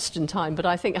that in question time, but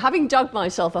I think having dug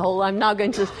myself a hole, I'm now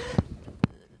going to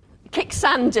kick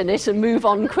sand in it and move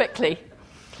on quickly.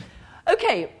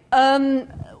 Okay,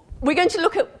 we're going to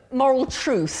look at moral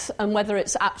truth and whether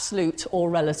it's absolute or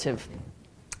relative.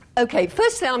 Okay,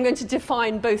 firstly, I'm going to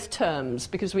define both terms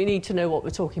because we need to know what we're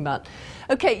talking about.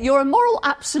 Okay, you're a moral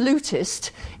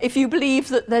absolutist if you believe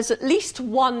that there's at least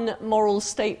one moral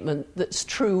statement that's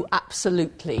true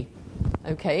absolutely.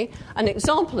 Okay, an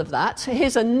example of that,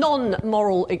 here's a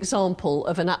non-moral example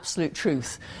of an absolute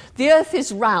truth. The earth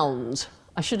is round.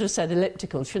 I should have said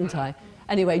elliptical, shouldn't I?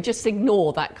 Anyway, just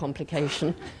ignore that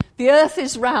complication. The earth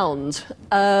is round,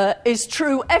 is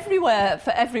true everywhere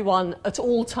for everyone at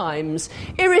all times,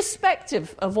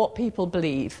 irrespective of what people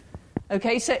believe.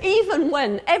 Okay, so even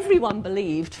when everyone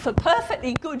believed, for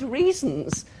perfectly good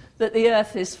reasons, that the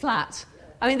earth is flat,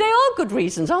 I mean, they are good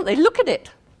reasons, aren't they? Look at it.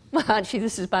 Well, actually,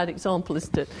 this is a bad example,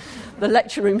 isn't it? The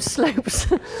lecture room slopes.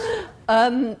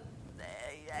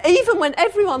 Even when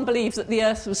everyone believed that the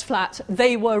earth was flat,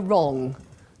 they were wrong.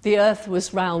 The earth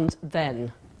was round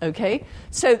then. Okay?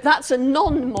 So that's a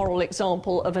non-moral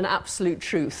example of an absolute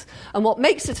truth. And what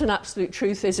makes it an absolute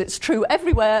truth is it's true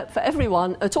everywhere, for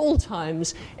everyone, at all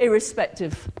times,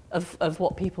 irrespective of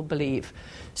what people believe.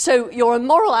 So you're a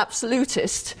moral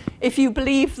absolutist if you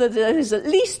believe that there is at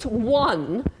least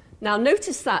one. Now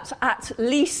notice that, at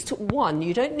least one.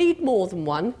 You don't need more than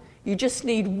one. You just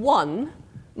need one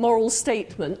moral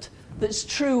statement that's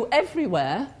true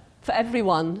everywhere, for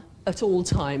everyone, at all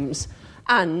times,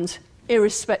 and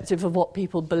irrespective of what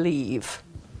people believe.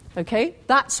 Okay?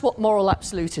 That's what moral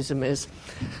absolutism is.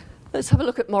 Let's have a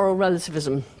look at moral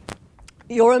relativism.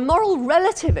 You're a moral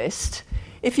relativist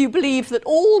if you believe that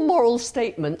all moral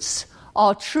statements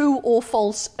are true or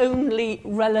false only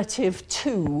relative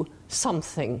to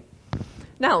something.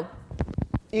 Now,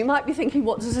 you might be thinking,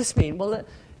 what does this mean? Well,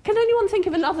 can anyone think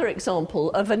of another example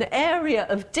of an area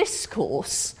of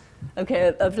discourse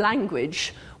okay, of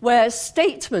language, where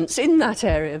statements in that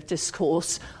area of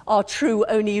discourse are true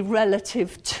only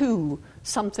relative to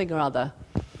something or other.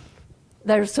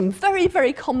 There are some very,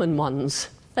 very common ones.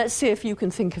 Let's see if you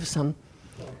can think of some.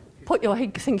 Put your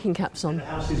thinking caps on. The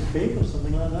house is big or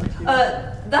something like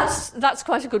that? That's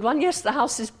quite a good one. Yes, the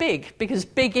house is big, because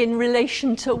big in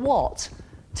relation to what?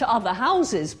 To other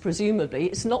houses, presumably.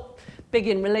 It's not big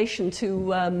in relation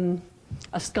to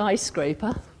a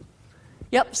skyscraper.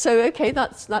 Yep, so, okay,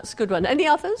 that's a good one. Any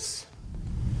others?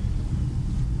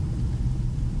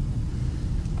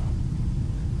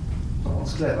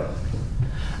 Someone's clever.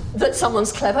 That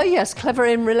someone's clever, yes. Clever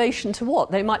in relation to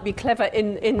what? They might be clever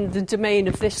in the domain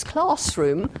of this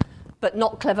classroom, but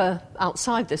not clever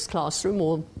outside this classroom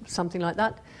or something like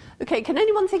that. Okay, can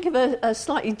anyone think of a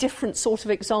slightly different sort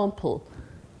of example?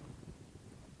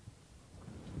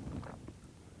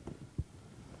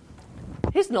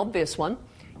 Here's an obvious one.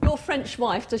 Your French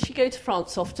wife, does she go to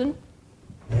France often?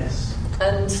 Yes.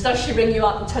 And does she ring you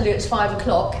up and tell you it's 5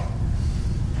 o'clock?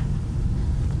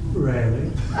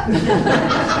 Rarely.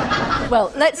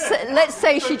 Well, let's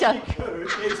say she does.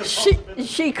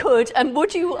 She could. And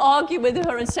would you argue with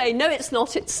her and say, no, it's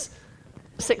not, it's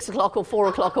 6 o'clock or 4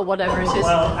 o'clock or whatever it is?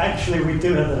 Well, actually, we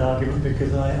do have that argument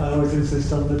because I always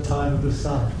insist on the time of the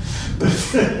sun.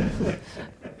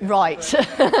 Right.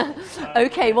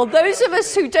 Okay, well, those of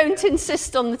us who don't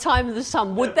insist on the time of the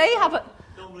sun, would they have a...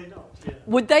 Normally not, yeah.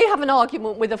 Would they have an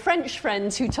argument with a French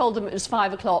friend who told them it was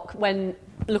 5 o'clock when,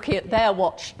 looking at their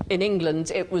watch in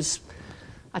England, it was...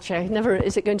 Actually,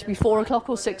 is it going to be 4 o'clock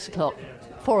or 6 o'clock?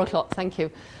 4 o'clock, thank you.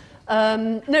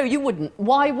 No, you wouldn't.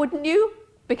 Why wouldn't you?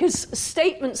 Because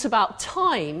statements about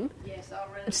time... Yes, are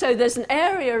relevant. So there's an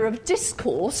area of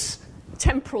discourse,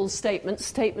 temporal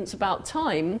statements about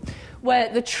time,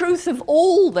 where the truth of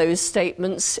all those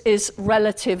statements is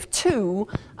relative to,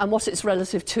 and what it's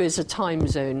relative to is a time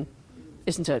zone,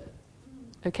 isn't it?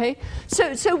 Okay?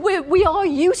 So we are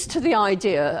used to the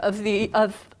idea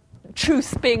of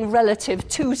truth being relative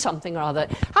to something or other.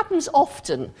 It happens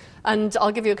often, and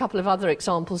I'll give you a couple of other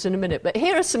examples in a minute, but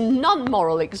here are some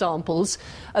non-moral examples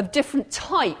of different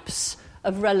types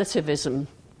of relativism.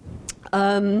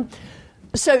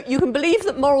 So you can believe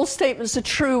that moral statements are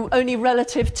true only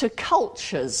relative to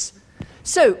cultures.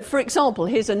 So, for example,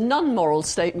 here's a non-moral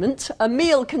statement. A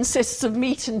meal consists of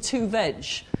meat and 2 veg.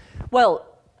 Well,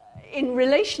 in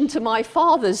relation to my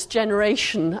father's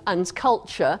generation and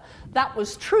culture, that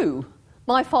was true.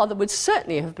 My father would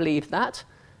certainly have believed that.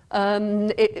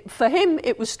 For him,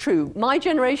 it was true. My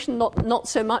generation, not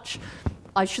so much.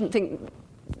 I shouldn't think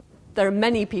there are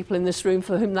many people in this room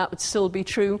for whom that would still be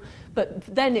true, but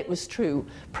then it was true.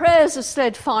 Prayers are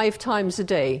said 5 times a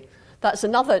day. That's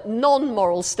another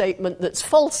non-moral statement that's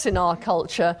false in our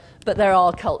culture, but there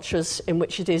are cultures in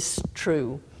which it is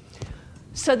true.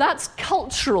 So that's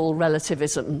cultural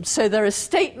relativism. So there are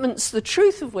statements, the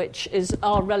truth of which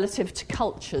are relative to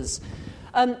cultures.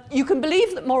 You can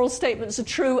believe that moral statements are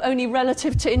true only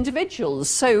relative to individuals.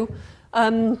 So,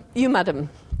 you, madam,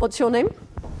 what's your name?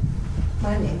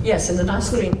 My name? Yes, in the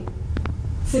nice green.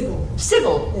 Sybil.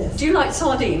 Sybil, Yes. Do you like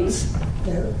sardines?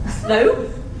 No. No?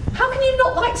 How can you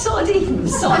not like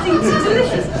sardines? Sardines are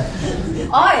delicious.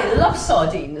 I love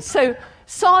sardines. So,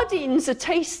 sardines are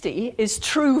tasty is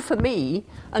true for me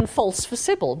and false for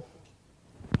Sybil.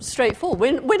 Straightforward.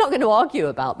 We're not going to argue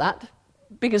about that,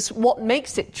 because what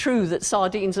makes it true that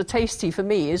sardines are tasty for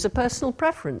me is a personal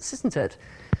preference, isn't it?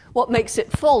 What makes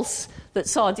it false that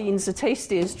sardines are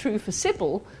tasty is true for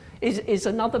Sybil is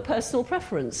another personal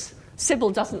preference. Sybil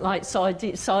doesn't like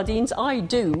sardines, I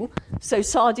do, so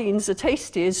sardines are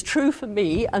tasty is true for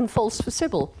me and false for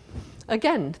Sybil.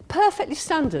 Again, perfectly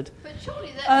standard. But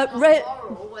surely that's not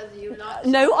moral, whether you like...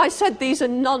 No, I said these are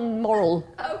non-moral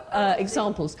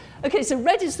examples. Okay, so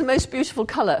red is the most beautiful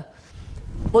colour.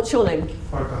 What's your name?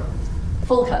 Volker.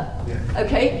 Volker. Yeah.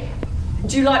 Okay.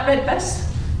 Do you like red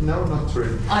best? No, not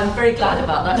really. I'm very glad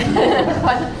about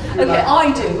that. Okay,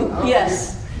 I do,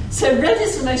 yes. So red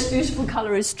is the most beautiful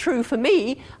colour is true for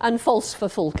me and false for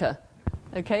Volker.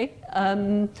 Okay?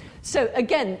 So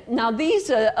again, now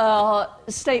these are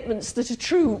statements that are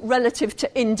true relative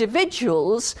to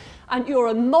individuals, and you're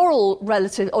a moral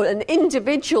relative or an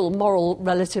individual moral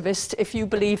relativist if you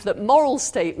believe that moral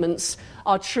statements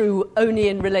are true only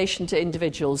in relation to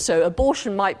individuals. So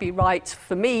abortion might be right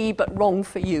for me but wrong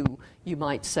for you, you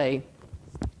might say.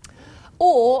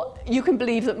 Or you can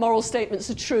believe that moral statements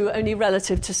are true only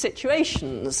relative to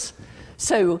situations.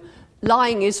 So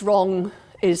lying is wrong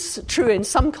is true in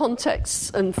some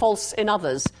contexts and false in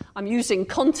others. I'm using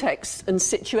context and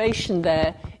situation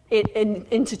there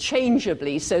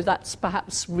interchangeably, so that's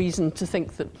perhaps reason to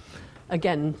think that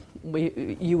again,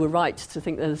 you were right to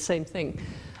think they're the same thing.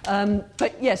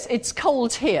 But yes, it's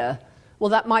cold here. Well,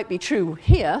 that might be true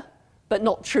here, but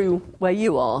not true where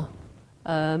you are.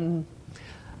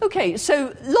 Okay,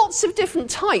 so lots of different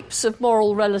types of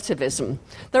moral relativism.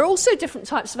 There are also different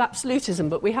types of absolutism,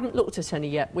 but we haven't looked at any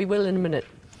yet. We will in a minute.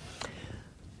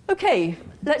 Okay,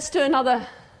 let's do another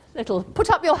little... Put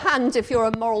up your hand if you're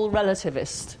a moral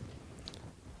relativist.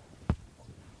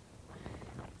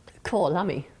 Cool,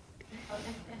 Lammy.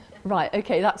 Right,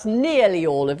 okay, that's nearly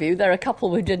all of you. There are a couple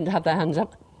who didn't have their hands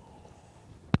up.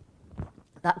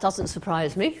 That doesn't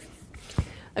surprise me.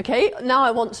 Okay, now I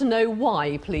want to know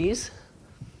why, please.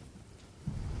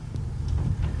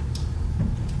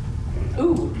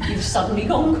 Ooh, you've suddenly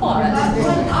gone quiet.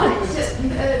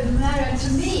 Marianne, to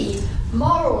me,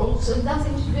 morals have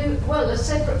nothing to do, well, they're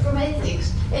separate from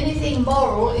ethics. Anything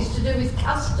moral is to do with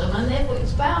custom, and therefore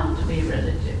it's bound to be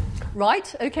relative.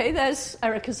 Right, okay, there's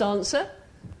Erica's answer.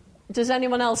 Does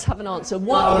anyone else have an answer?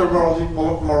 Not a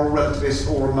moral relativist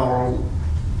or a moral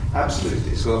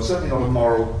absolutist. Well, I'm certainly not a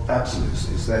moral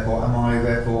absolutist. Therefore, am I,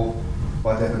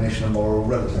 by definition, a moral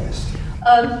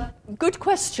relativist? Good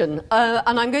question.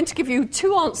 And I'm going to give you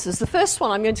two answers. The first one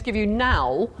I'm going to give you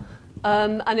now,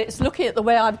 and it's looking at the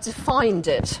way I've defined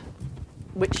it,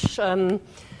 which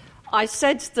I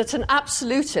said that an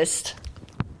absolutist...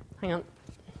 Hang on.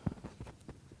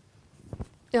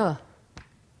 Yeah.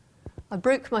 I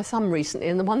broke my thumb recently,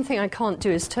 and the one thing I can't do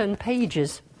is turn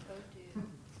pages.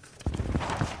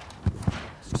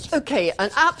 Okay, an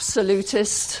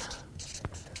absolutist,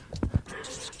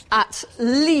 at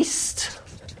least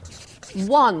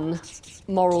one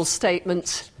moral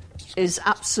statement is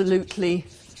absolutely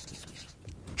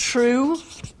true.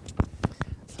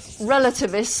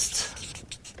 Relativist,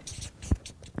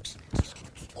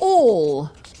 all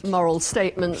moral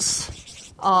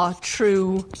statements are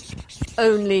true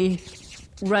only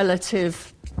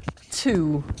relative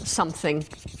to something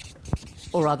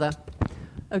or other.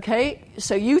 Okay,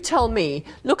 so you tell me,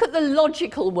 look at the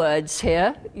logical words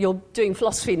here. You're doing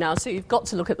philosophy now, so you've got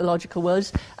to look at the logical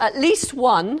words. At least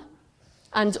one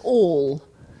and all.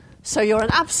 So you're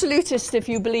an absolutist if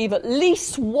you believe at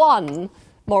least one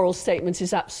moral statement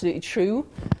is absolutely true,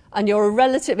 and you're a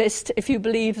relativist if you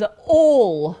believe that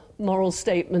all moral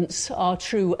statements are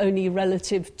true only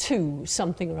relative to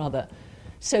something or other.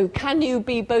 So can you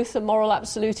be both a moral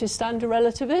absolutist and a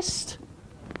relativist?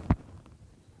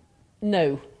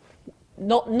 No,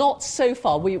 not so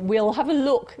far. We'll have a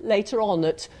look later on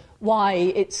at why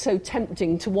it's so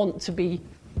tempting to want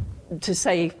to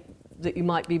say that you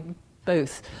might be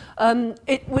both.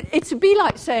 It would be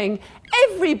like saying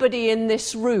everybody in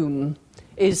this room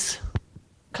is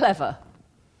clever.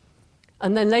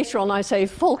 And then later on I say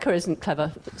Volker isn't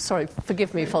clever. Sorry,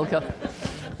 forgive me, Volker.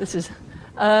 This is...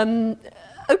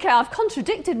 okay, I've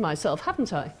contradicted myself,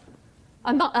 haven't I?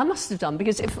 I must have done,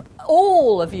 because if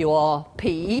all of you are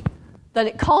P, then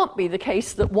it can't be the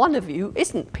case that one of you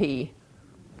isn't P,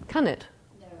 can it?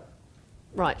 No.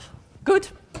 Right, good.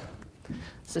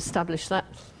 Let's establish that.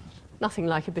 Nothing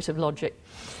like a bit of logic.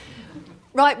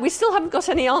 Right, we still haven't got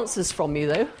any answers from you,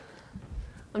 though.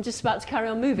 I'm just about to carry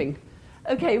on moving.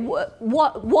 Okay,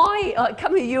 why?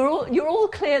 Come here, you're all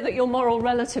clear that you're moral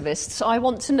relativists, so I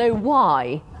want to know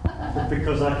why.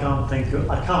 Because I can't think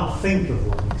of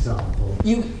one example.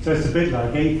 So it's a bit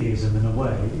like atheism in a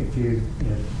way.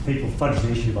 If people fudge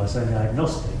the issue by saying they're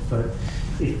agnostic, but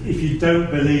if you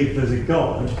don't believe there's a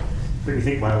God, but you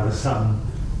think, well, there's some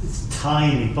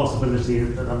tiny possibility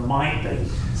that there might be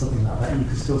something like that, you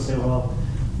could still say, well,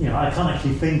 I can't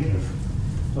actually think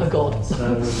of a God.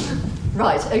 So,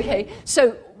 right. Okay.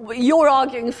 So you're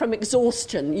arguing from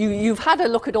exhaustion. You've had a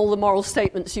look at all the moral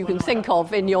statements you can think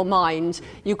of in your mind.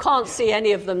 You can't see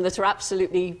any of them that are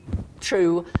absolutely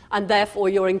true, and therefore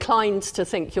you're inclined to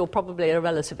think you're probably a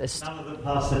relativist. None of them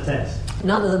pass the test.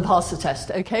 None of them pass the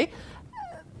test, okay.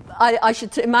 I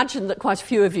should imagine that quite a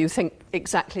few of you think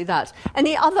exactly that.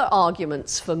 Any other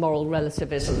arguments for moral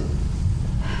relativism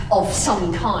of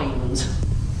some kind?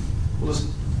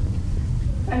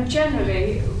 And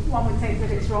generally, one would think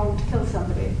that it's wrong to kill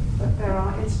somebody, but there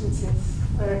are instances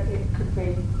where it could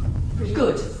be.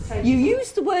 Good. You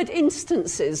used the word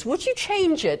instances. Would you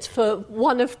change it for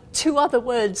one of two other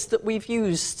words that we've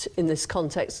used in this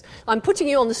context? I'm putting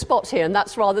you on the spot here, and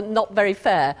that's rather not very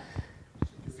fair.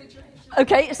 Situations.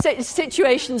 Okay,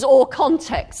 situations or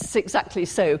contexts, exactly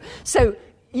so. So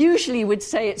usually we'd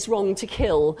say it's wrong to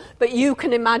kill, but you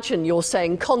can imagine you're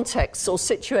saying contexts or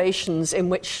situations in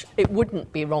which it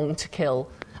wouldn't be wrong to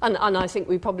kill. And I think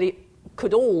we probably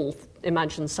could all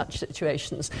imagine such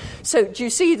situations. So do you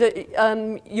see that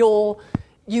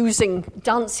using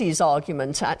Dancy's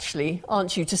argument, actually,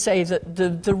 aren't you, to say that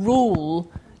the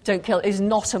rule, don't kill, is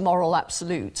not a moral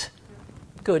absolute?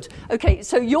 Good. Okay,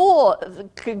 so you're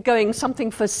going something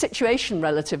for situation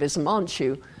relativism, aren't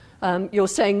you? You're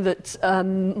saying that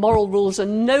moral rules are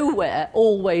nowhere,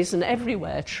 always and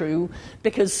everywhere true,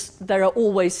 because there are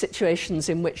always situations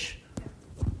in which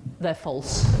they're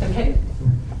false. Okay?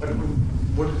 But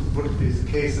would it be the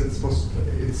case that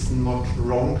it's not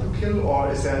wrong to kill,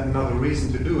 or is there another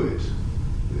reason to do it?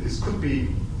 It could be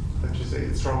that you say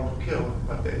it's wrong to kill,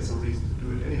 but there is a reason to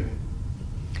do it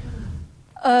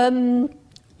anyway.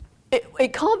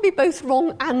 It can't be both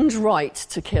wrong and right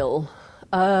to kill.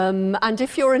 And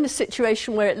if you're in a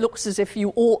situation where it looks as if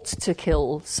you ought to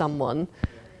kill someone,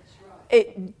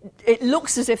 it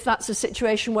looks as if that's a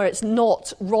situation where it's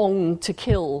not wrong to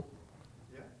kill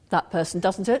that person,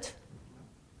 doesn't it?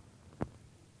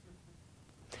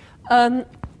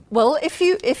 Well, if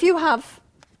you have...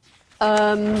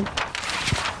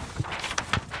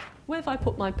 where have I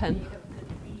put my pen?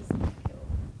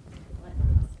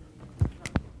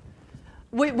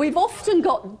 We've often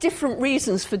got different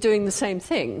reasons for doing the same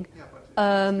thing.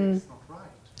 But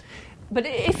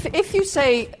if you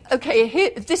say, okay,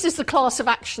 here, this is the class of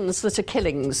actions that are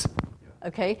killings,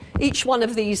 okay? Each one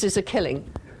of these is a killing.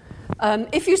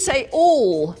 If you say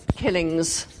all killing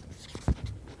is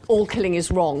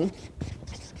wrong,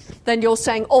 then you're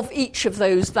saying of each of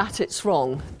those that it's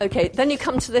wrong. Okay, then you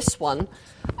come to this one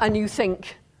and you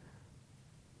think,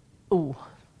 oh,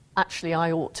 actually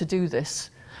I ought to do this.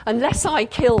 Unless I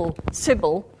kill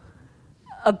Sybil,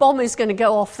 a bomb is going to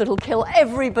go off that'll kill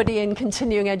everybody in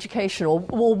continuing education, or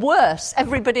worse,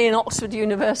 everybody in Oxford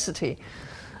University.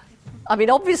 I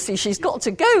mean, obviously she's got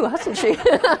to go, hasn't she?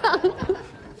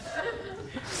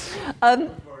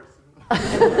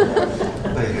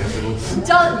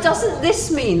 Doesn't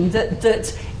this mean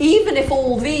that even if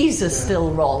all these are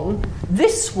still wrong,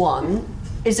 this one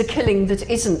is a killing that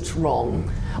isn't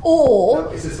wrong? Or... No,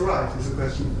 is this right, is the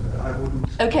question. I wouldn't...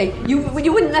 Okay, you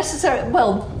wouldn't necessarily...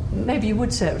 Well, maybe you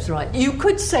would say it was right. You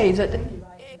could say that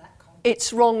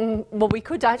it's wrong... Well, we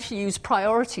could actually use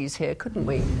priorities here, couldn't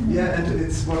we? Yeah, and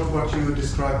it's what you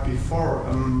described before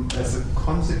as a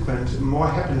consequence, more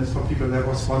happiness for people. There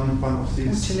was one of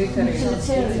these...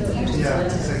 Utilitarian. Yeah,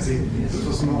 exactly. This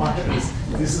was more happiness.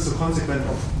 This is a consequence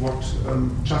of what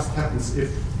just happens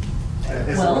if,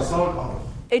 as a result of...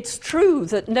 It's true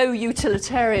that no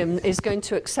utilitarian is going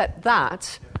to accept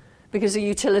that, because a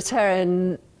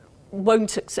utilitarian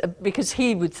won't accept, because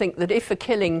he would think that if a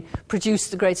killing produced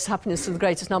the greatest happiness to the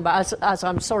greatest number, as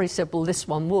I'm sorry, Sybil, this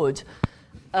one would,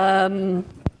 then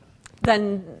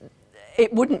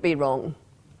it wouldn't be wrong.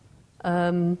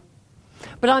 But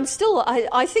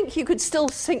I think you could still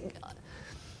think...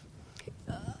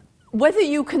 Whether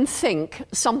you can think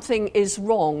something is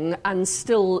wrong and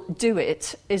still do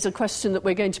it is a question that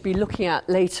we're going to be looking at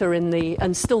later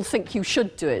and still think you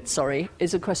should do it,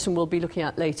 is a question we'll be looking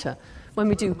at later when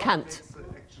we do Kant. The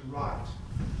action right.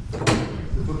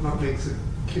 It would not make the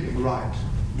killing right,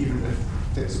 even if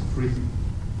there's a reason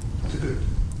to do it.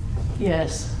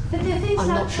 Yes. But there are things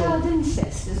like child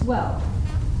incest as well.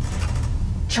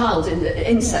 Child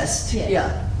incest,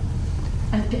 yes.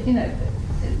 And,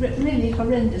 really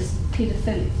horrendous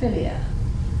paedophilia.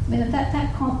 I mean, that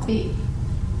can't be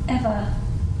ever...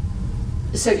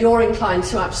 So you're inclined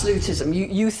to absolutism.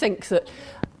 You think that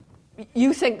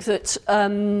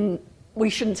we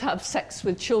shouldn't have sex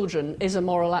with children is a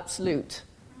moral absolute.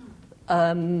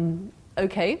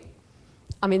 Okay.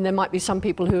 I mean, there might be some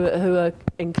people who are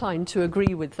inclined to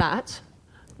agree with that.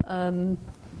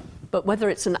 But whether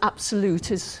it's an absolute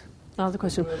is... Another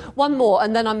question. One more,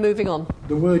 and then I'm moving on.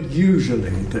 The word usually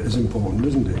that is important,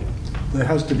 isn't it? There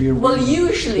has to be a reason. Well,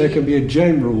 usually... There can be a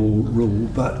general rule,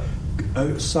 but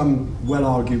some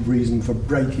well-argued reason for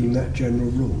breaking that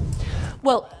general rule.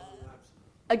 Well,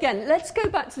 again, let's go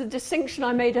back to the distinction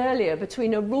I made earlier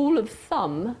between a rule of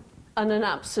thumb and an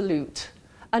absolute.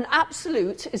 An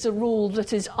absolute is a rule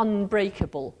that is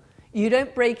unbreakable. You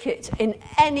don't break it in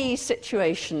any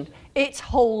situation. It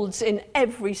holds in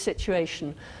every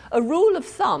situation. A rule of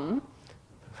thumb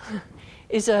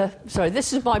is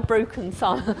this is my broken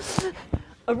thumb.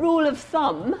 A rule of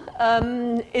thumb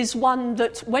is one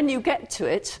that when you get to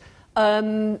it,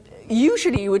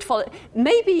 usually you would follow it.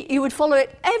 Maybe you would follow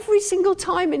it every single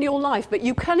time in your life, but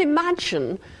you can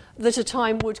imagine that a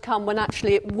time would come when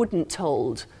actually it wouldn't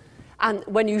hold, and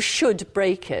when you should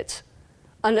break it.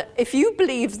 And if you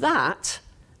believe that,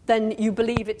 then you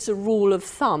believe it's a rule of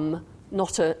thumb,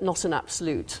 not an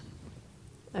absolute.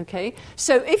 Okay?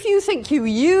 So if you think you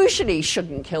usually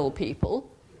shouldn't kill people,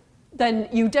 then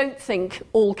you don't think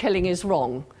all killing is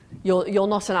wrong. You're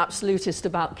not an absolutist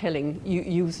about killing.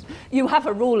 You have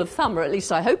a rule of thumb, or at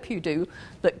least I hope you do,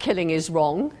 that killing is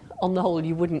wrong. On the whole,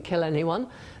 you wouldn't kill anyone.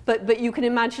 But you can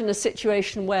imagine a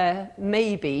situation where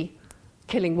maybe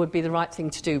killing would be the right thing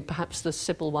to do. Perhaps the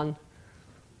Sybil one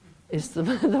is the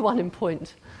one in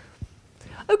point.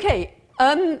 Okay,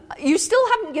 you still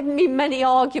haven't given me many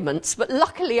arguments, but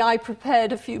luckily I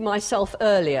prepared a few myself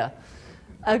earlier.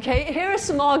 Okay, here are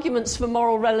some arguments for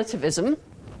moral relativism.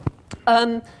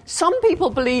 Some people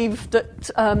believe that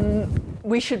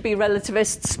we should be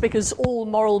relativists because all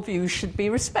moral views should be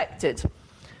respected.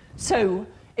 So,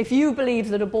 if you believe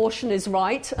that abortion is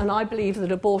right and I believe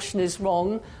that abortion is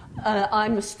wrong, I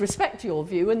must respect your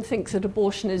view and think that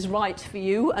abortion is right for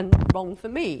you and wrong for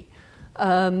me.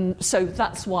 So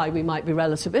that's why we might be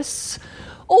relativists.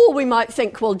 Or we might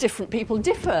think, well, different people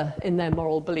differ in their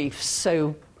moral beliefs.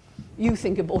 So you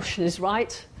think abortion is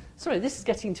right. Sorry, this is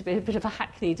getting to be a bit of a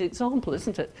hackneyed example,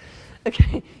 isn't it?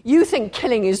 Okay, you think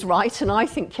killing is right and I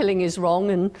think killing is wrong,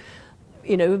 and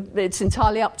you know, it's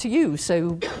entirely up to you.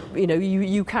 So, you know,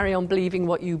 you carry on believing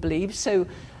what you believe. So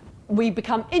we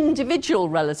become individual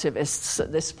relativists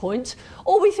at this point.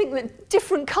 Or we think that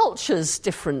different cultures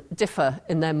differ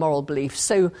in their moral beliefs.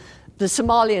 So the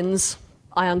Somalians,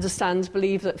 I understand,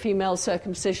 believe that female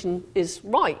circumcision is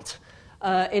right.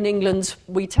 In England,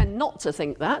 we tend not to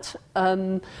think that.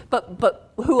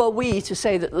 But who are we to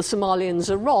say that the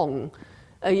Somalians are wrong?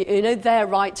 You know, they're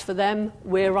right for them,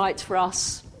 we're right for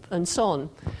us, and so on.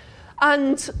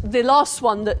 And the last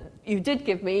one that you did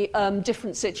give me,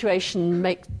 different situations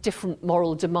make different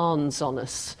moral demands on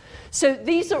us. So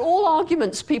these are all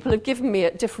arguments people have given me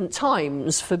at different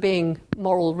times for being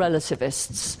moral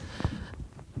relativists.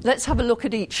 Let's have a look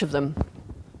at each of them.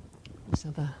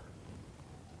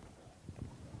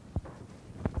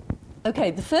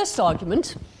 Okay, the first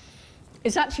argument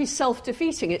is actually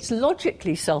self-defeating. It's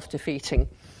logically self-defeating.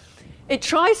 It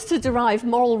tries to derive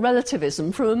moral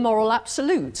relativism from a moral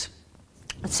absolute.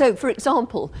 So, for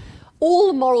example,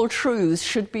 all moral truths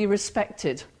should be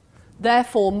respected.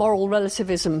 Therefore, moral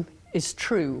relativism is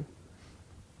true.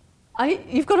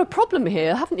 You've got a problem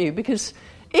here, haven't you? Because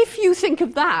if you think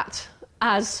of that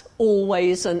as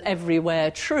always and everywhere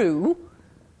true,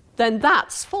 then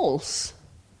that's false.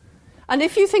 And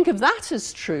if you think of that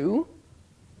as true,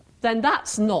 then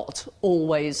that's not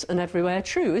always and everywhere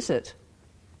true, is it?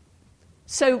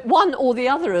 So one or the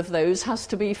other of those has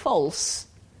to be false,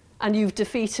 and you've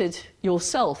defeated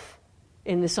yourself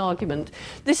in this argument.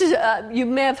 This is you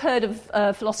may have heard of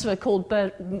a philosopher called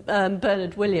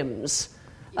Bernard Williams.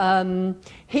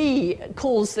 He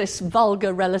calls this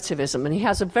vulgar relativism, and he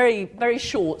has a very, very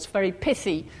short, very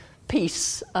pithy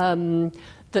piece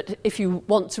that if you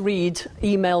want to read,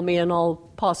 email me and I'll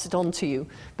pass it on to you.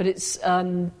 But it's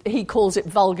he calls it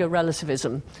vulgar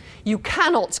relativism. You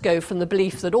cannot go from the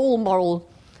belief that all moral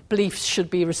beliefs should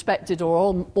be respected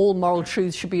or all moral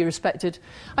truths should be respected.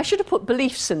 I should have put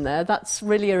beliefs in there. That's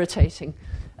really irritating.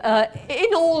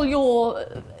 In all your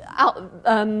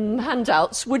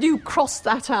handouts, would you cross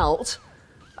that out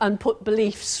and put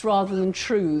beliefs rather than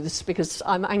truths? Because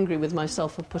I'm angry with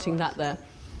myself for putting that there.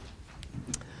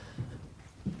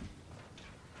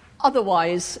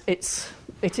 Otherwise, it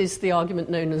is the argument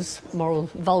known as moral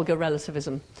vulgar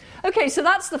relativism. Okay, so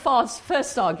that's the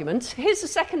first argument. Here's the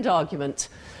second argument.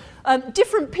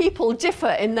 Different people differ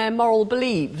in their moral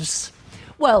beliefs.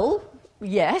 Well,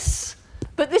 yes,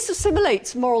 but this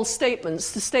assimilates moral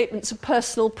statements to statements of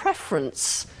personal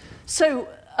preference. So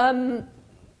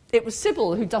it was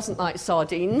Sybil who doesn't like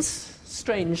sardines,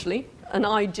 strangely, and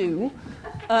I do.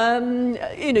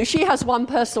 You know, she has one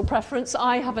personal preference,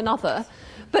 I have another.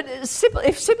 But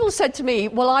if Sybil said to me,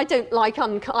 well, I don't like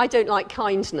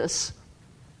kindness,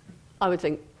 I would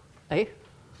think, eh?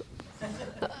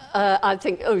 I'd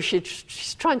think, oh,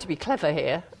 she's trying to be clever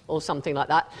here, or something like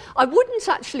that. I wouldn't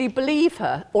actually believe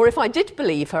her, or if I did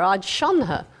believe her, I'd shun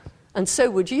her, and so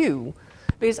would you.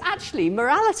 Because actually,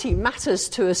 morality matters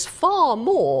to us far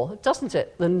more, doesn't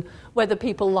it, than whether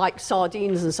people like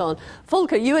sardines and so on.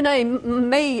 Volker, you and I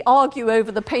may argue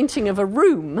over the painting of a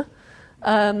room,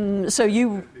 so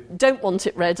you don't want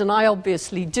it red, and I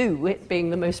obviously do, it being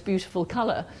the most beautiful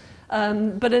colour.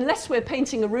 But unless we're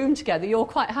painting a room together, you're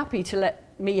quite happy to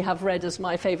let me have red as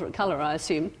my favourite colour, I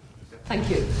assume. Thank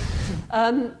you.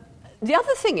 The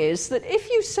other thing is that if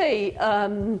you say,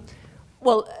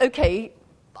 well, OK,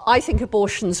 I think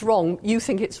abortion's wrong, you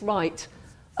think it's right.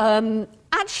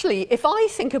 Actually, if I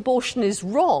think abortion is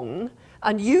wrong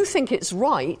and you think it's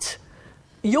right,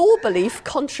 your belief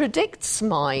contradicts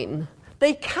mine.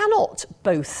 They cannot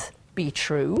both be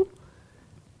true.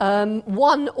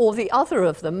 One or the other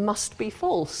of them must be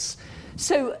false.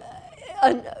 So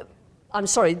I'm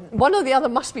sorry, one or the other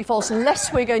must be false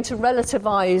unless we're going to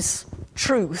relativize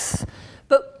truth.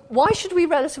 But why should we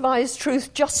relativize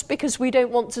truth just because we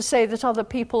don't want to say that other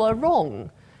people are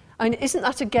wrong? And isn't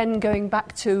that again going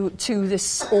back to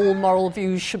this all moral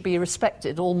views should be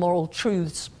respected, all moral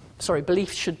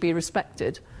beliefs should be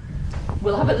respected?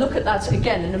 We'll have a look at that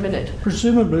again in a minute.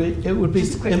 Presumably it would be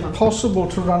impossible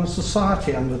to run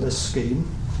society under this scheme.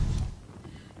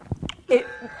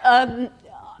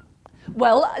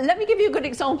 Well, let me give you a good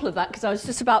example of that, because I was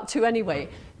just about to anyway.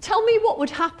 Tell me what would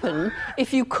happen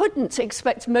if you couldn't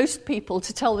expect most people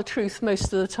to tell the truth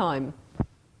most of the time.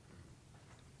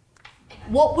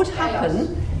 What would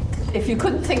happen if you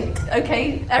couldn't think,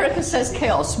 okay, Erica says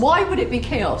chaos. Why would it be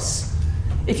chaos?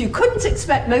 If you couldn't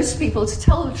expect most people to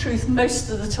tell the truth most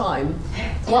of the time,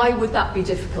 why would that be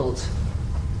difficult?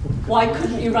 Why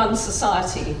couldn't you run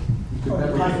society?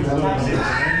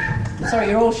 Sorry,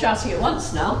 you're all shouting at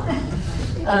once now.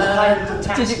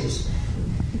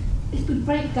 It would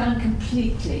break down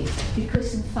completely,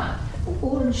 because in fact,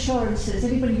 all insurances,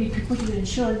 everybody would be putting in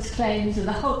insurance claims, and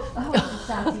the whole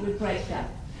society would break down.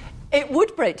 It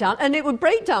would break down, and it would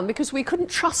break down because we couldn't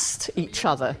trust each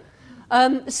other.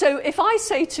 So if I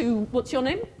say to, what's your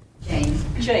name?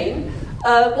 Jane.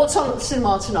 What's on at the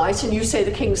cinema tonight? And you say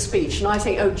The King's Speech, and I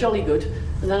think, oh, jolly good.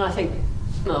 And then I think,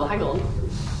 no, hang on.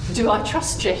 Do I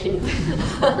trust Jane?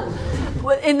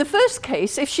 Well, in the first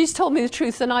case, if she's told me the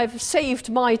truth, then I've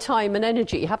saved my time and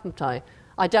energy, haven't I?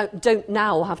 I don't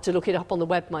now have to look it up on the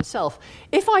web myself.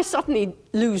 If I suddenly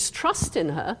lose trust in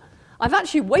her, I've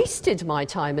actually wasted my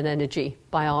time and energy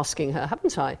by asking her,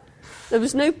 haven't I? There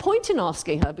was no point in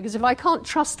asking her, because if I can't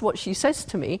trust what she says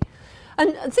to me...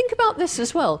 And think about this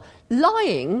as well.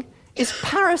 Lying is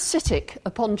parasitic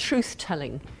upon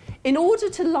truth-telling. In order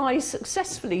to lie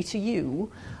successfully to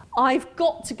you, I've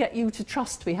got to get you to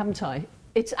trust me, haven't I?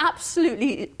 It's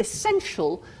absolutely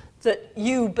essential that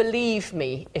you believe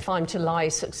me if I'm to lie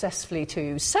successfully to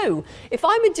you. So, if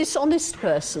I'm a dishonest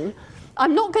person,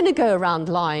 I'm not going to go around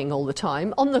lying all the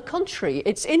time. On the contrary,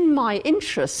 it's in my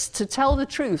interest to tell the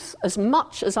truth as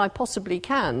much as I possibly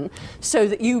can so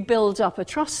that you build up a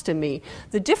trust in me.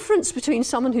 The difference between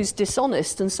someone who's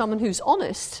dishonest and someone who's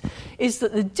honest is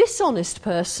that the dishonest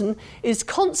person is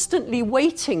constantly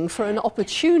waiting for an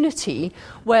opportunity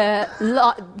where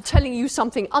telling you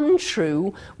something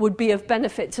untrue would be of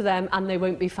benefit to them and they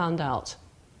won't be found out.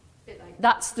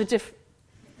 That's the difference.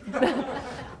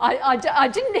 I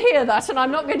didn't hear that, and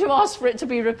I'm not going to ask for it to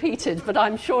be repeated, but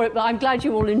I'm glad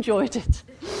you all enjoyed it.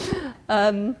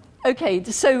 Okay,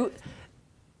 so,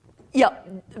 yeah,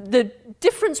 the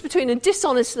difference between a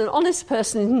dishonest and an honest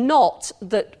person is not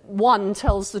that one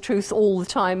tells the truth all the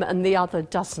time and the other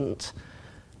doesn't.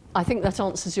 I think that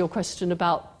answers your question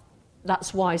about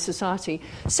that's why society.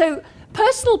 So,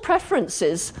 personal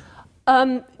preferences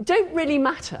don't really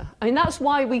matter. I mean, that's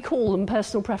why we call them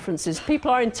personal preferences. People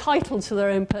are entitled to their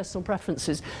own personal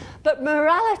preferences. But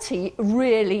morality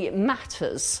really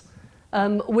matters.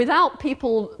 Without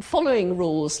people following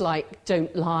rules like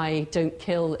don't lie, don't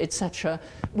kill, etc.,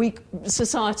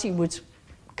 society would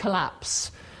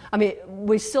collapse. I mean,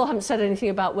 we still haven't said anything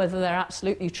about whether they're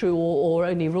absolutely true or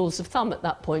only rules of thumb at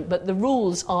that point, but the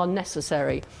rules are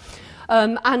necessary.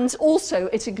 And also,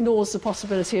 it ignores the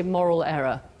possibility of moral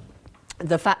error.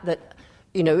 The fact that,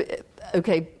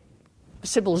 okay,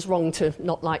 Sybil's wrong to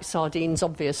not like sardines,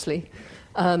 obviously,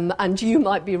 and you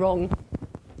might be wrong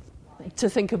to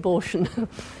think abortion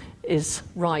is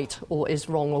right or is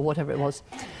wrong or whatever it was.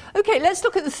 Okay, let's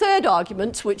look at the third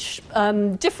argument, which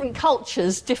different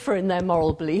cultures differ in their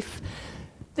moral belief.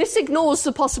 This ignores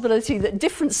the possibility that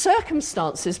different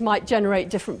circumstances might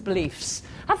generate different beliefs.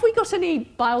 Have we got any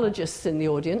biologists in the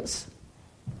audience?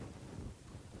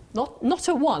 Not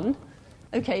a one.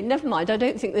 Okay, never mind. I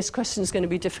don't think this question is going to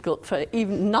be difficult for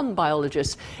even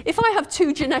non-biologists. If I have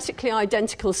two genetically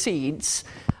identical seeds,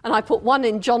 and I put one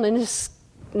in John Innes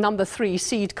number 3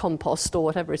 seed compost or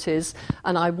whatever it is,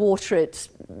 and I water it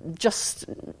just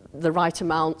the right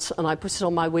amount, and I put it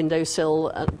on my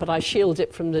windowsill, but I shield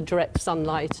it from the direct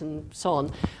sunlight and so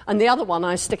on. And the other one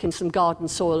I stick in some garden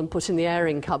soil and put in the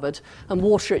airing cupboard and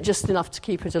water it just enough to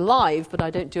keep it alive, but I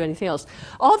don't do anything else.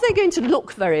 Are they going to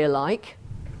look very alike?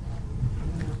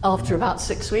 After about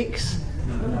 6 weeks,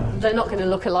 they're not going to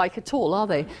look alike at all, are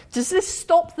they? Does this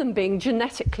stop them being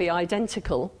genetically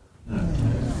identical?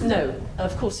 No,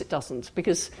 of course it doesn't,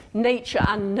 because nature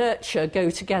and nurture go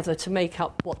together to make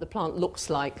up what the plant looks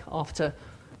like after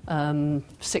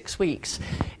 6 weeks.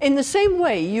 In the same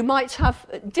way, you might have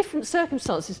different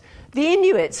circumstances. The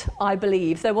Inuit, I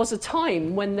believe, there was a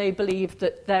time when they believed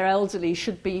that their elderly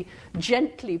should be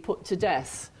gently put to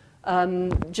death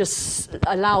just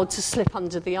allowed to slip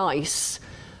under the ice.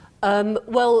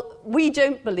 Well, we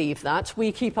don't believe that.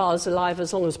 We keep ours alive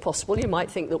as long as possible. You might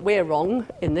think that we're wrong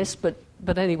in this, but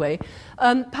anyway.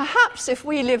 Perhaps if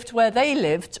we lived where they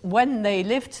lived, when they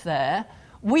lived there,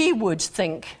 we would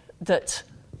think that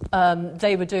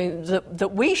they were doing,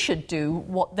 that we should do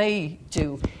what they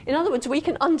do. In other words, we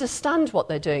can understand what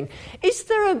they're doing. Is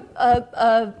there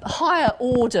a higher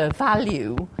order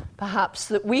value, perhaps,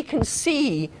 that we can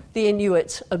see the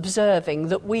Inuit observing,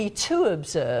 that we too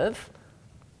observe?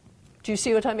 Do you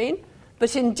see what I mean?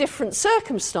 But in different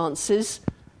circumstances,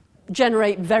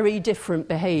 generate very different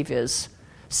behaviours.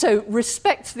 So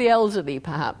respect the elderly,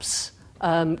 perhaps,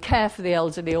 care for the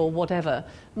elderly or whatever,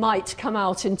 might come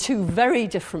out in two very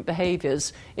different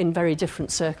behaviours in very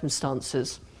different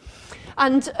circumstances.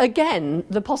 And again,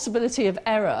 the possibility of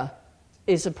error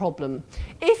is a problem.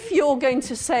 If you're going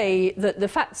to say that the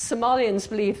fact Somalians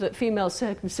believe that female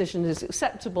circumcision is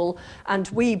acceptable and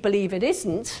we believe it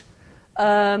isn't,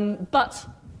 but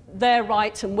they're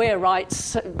right and we're right,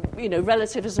 so,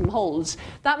 relativism holds,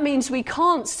 that means we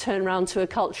can't turn around to a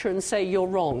culture and say you're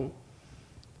wrong.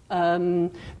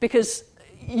 Because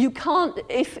you can't,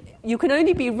 if you can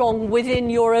only be wrong within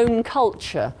your own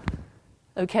culture.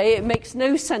 Okay, it makes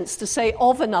no sense to say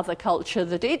of another culture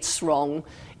that it's wrong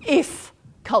if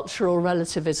cultural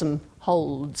relativism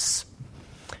holds.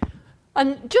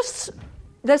 And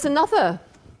there's another.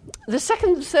 The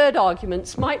second and third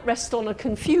arguments might rest on a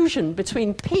confusion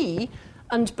between P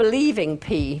and believing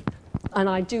P. And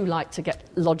I do like to get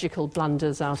logical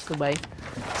blunders out of the way.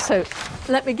 So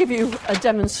let me give you a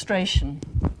demonstration.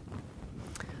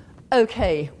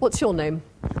 Okay, what's your name?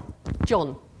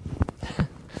 John.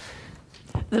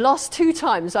 The last 2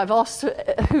 times I've asked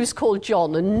who's called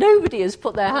John, and nobody has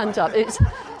put their hand up. It's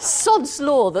sod's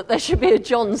law that there should be a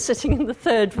John sitting in the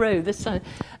 3rd row this time.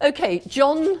 Okay,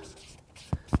 John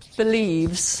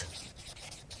believes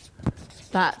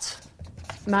that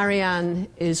Marianne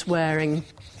is wearing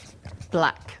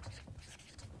black.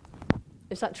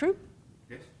 Is that true?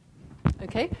 Yes.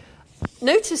 Okay.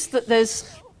 Notice that there's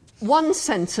one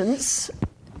sentence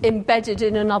embedded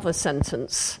in another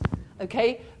sentence.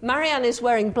 Okay. Marianne is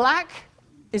wearing black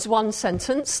is one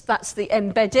sentence. That's the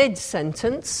embedded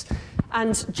sentence.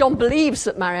 And John believes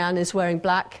that Marianne is wearing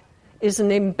black is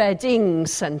an embedding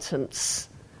sentence.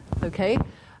 Okay.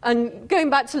 And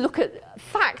going back to look at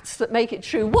facts that make it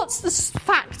true, what's the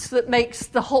fact that makes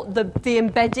the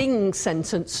embedding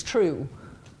sentence true?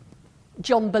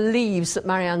 John believes that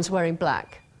Marianne's wearing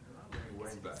black.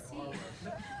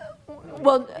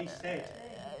 Well,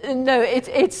 no,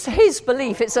 it's his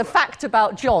belief. It's a fact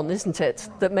about John, isn't it,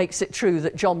 that makes it true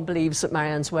that John believes that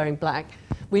Marianne's wearing black.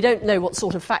 We don't know what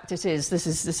sort of fact it is. This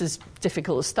is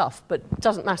difficult stuff, but it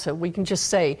doesn't matter. We can just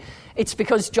say it's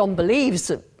because John believes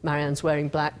that Marianne's wearing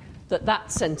black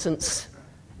that sentence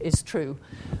is true.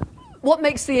 What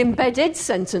makes the embedded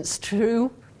sentence true?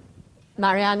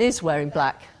 Marianne is wearing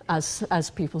black,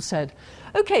 as people said.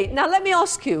 Okay, now let me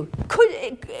ask you,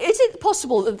 is it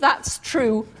possible that that's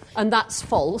true and that's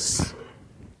false?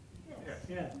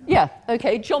 Yeah,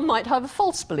 okay, John might have a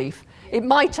false belief. It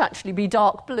might actually be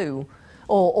dark blue.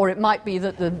 Or it might be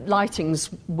that the lighting's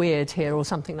weird here or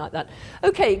something like that.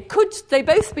 Okay, could they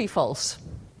both be false?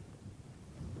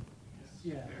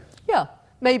 Yeah.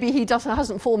 Maybe he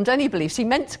hasn't formed any beliefs. He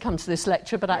meant to come to this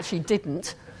lecture but actually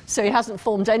didn't. So he hasn't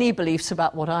formed any beliefs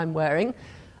about what I'm wearing.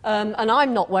 And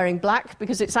I'm not wearing black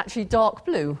because it's actually dark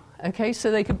blue. Okay,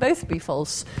 so they could both be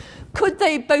false. Could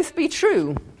they both be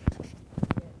true?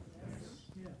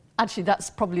 Actually, that's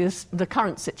probably the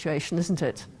current situation, isn't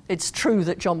it? It's true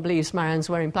that John believes Marianne's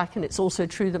wearing black, and it's also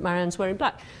true that Marianne's wearing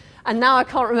black. And now I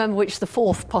can't remember which the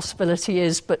fourth possibility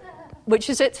is, but which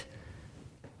is it?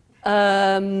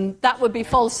 That would be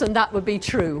false and that would be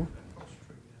true.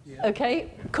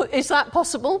 Okay? Is that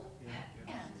possible?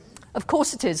 Of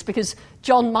course it is, because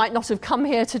John might not have come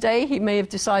here today. He may have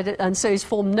decided, and so he's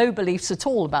formed no beliefs at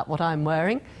all about what I'm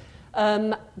wearing.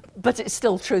 But it's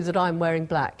still true that I'm wearing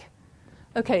black.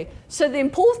 Okay, so the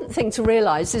important thing to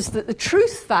realise is that the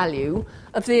truth value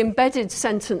of the embedded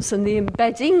sentence and the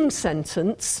embedding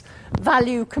sentence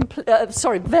vary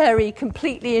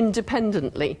completely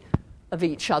independently of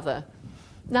each other.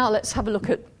 Now let's have a look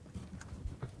at...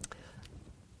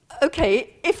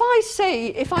 Okay, if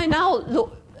I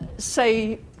now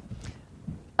say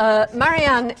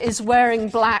Marianne is wearing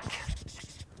black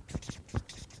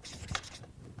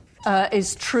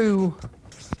is true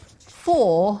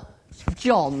for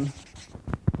John.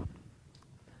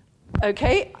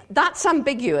 Okay, that's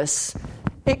ambiguous.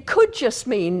 It could just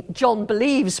mean John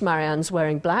believes Marianne's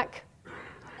wearing black,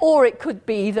 or it could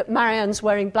be that Marianne's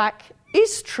wearing black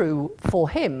is true for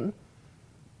him.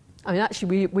 I mean,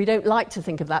 actually, we don't like to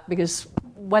think of that because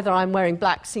whether I'm wearing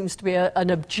black seems to be an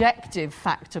objective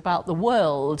fact about the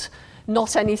world,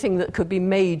 not anything that could be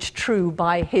made true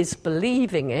by his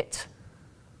believing it.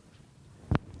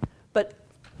 But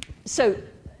so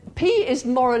P is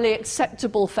morally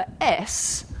acceptable for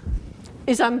S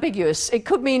is ambiguous. It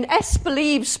could mean S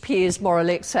believes P is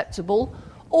morally acceptable,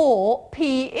 or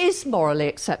P is morally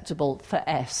acceptable for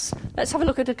S. Let's have a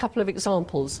look at a couple of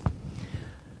examples.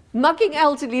 Mugging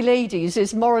elderly ladies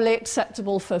is morally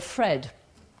acceptable for Fred.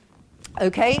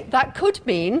 Okay, that could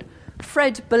mean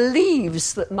Fred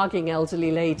believes that mugging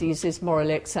elderly ladies is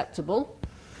morally acceptable,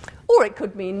 or it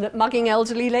could mean that mugging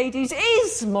elderly ladies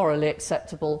is morally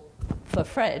acceptable for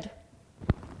Fred.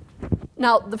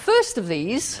 Now, the first of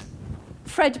these,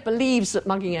 Fred believes that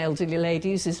mugging elderly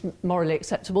ladies is morally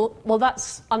acceptable. Well,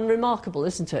 that's unremarkable,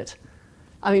 isn't it?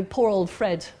 I mean, poor old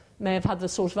Fred may have had the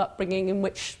sort of upbringing in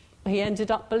which he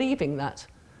ended up believing that.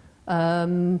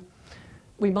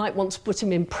 We might want to put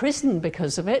him in prison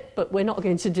because of it, but we're not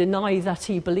going to deny that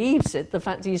he believes it. The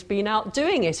fact he's been out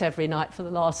doing it every night for the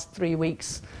last 3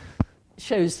 weeks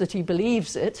shows that he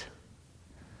believes it.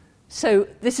 So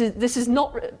this is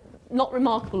not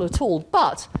remarkable at all.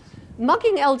 But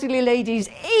mugging elderly ladies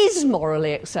is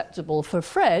morally acceptable for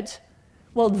Fred.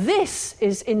 Well, this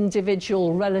is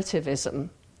individual relativism.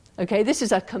 Okay, this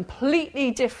is a completely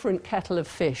different kettle of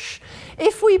fish.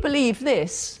 If we believe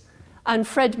this, and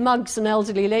Fred mugs an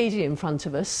elderly lady in front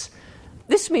of us,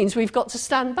 this means we've got to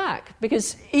stand back,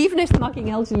 because even if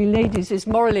mugging elderly ladies is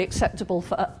morally unacceptable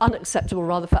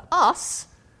for us,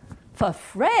 for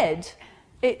Fred,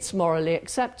 it's morally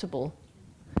acceptable.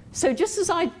 So just as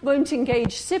I won't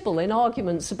engage Sybil in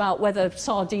arguments about whether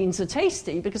sardines are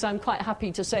tasty, because I'm quite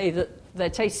happy to say that they're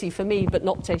tasty for me but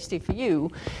not tasty for you,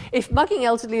 if mugging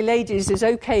elderly ladies is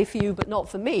okay for you but not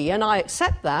for me, and I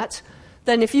accept that,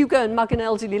 then if you go and mug an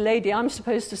elderly lady, I'm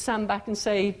supposed to stand back and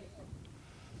say,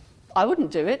 I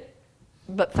wouldn't do it,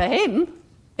 but for him,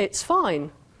 it's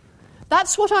fine.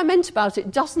 That's what I meant about it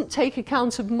doesn't take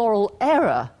account of moral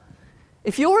error.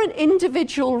 If you're an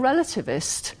individual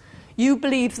relativist, you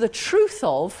believe the truth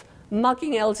of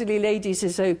mugging elderly ladies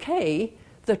is okay,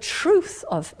 the truth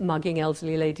of mugging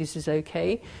elderly ladies is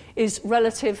okay, is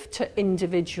relative to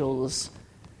individuals.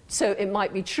 So it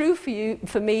might be true for you,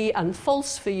 for me, and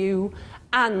false for you,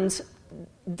 and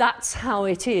that's how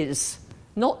it is.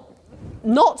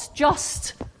 Not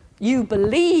just you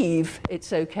believe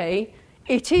it's okay,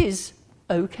 it is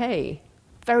okay.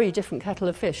 Very different kettle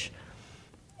of fish.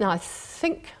 Now, I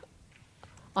think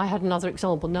I had another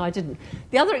example. No, I didn't.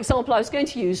 The other example I was going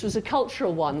to use was a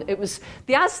cultural one. It was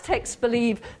the Aztecs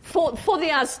believe, for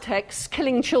the Aztecs,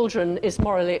 killing children is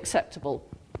morally acceptable.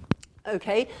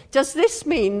 Okay, does this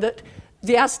mean that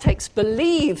the Aztecs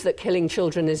believe that killing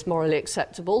children is morally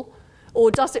acceptable,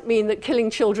 or does it mean that killing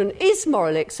children is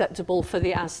morally acceptable for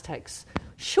the Aztecs?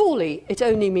 Surely it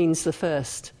only means the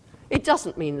first. It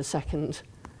doesn't mean the second.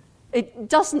 It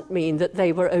doesn't mean that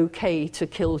they were okay to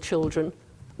kill children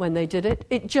when they did it.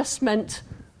 It just meant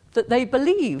that they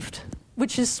believed,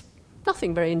 which is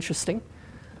nothing very interesting.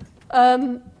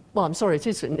 Well, I'm sorry, it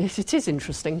is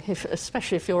interesting,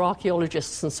 especially if you're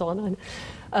archaeologists and so on,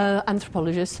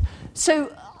 anthropologists. So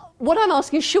what I'm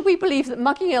asking is, should we believe that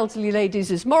mugging elderly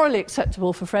ladies is morally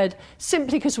acceptable for Fred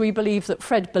simply because we believe that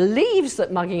Fred believes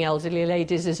that mugging elderly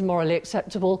ladies is morally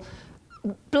acceptable?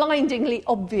 Blindingly,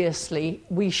 obviously,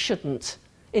 we shouldn't.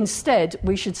 Instead,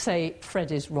 we should say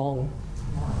Fred is wrong.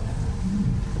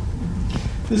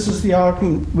 This is the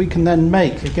argument we can then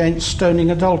make against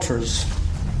stoning adulterers.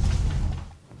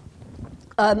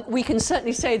 We can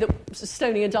certainly say that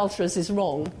stoning adulterers is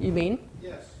wrong, you mean?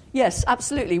 Yes. Yes,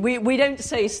 absolutely. We don't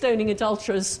say stoning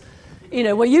adulterers,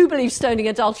 well, you believe stoning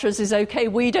adulterers is okay,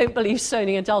 we don't believe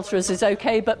stoning adulterers is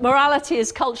okay, but morality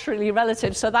is culturally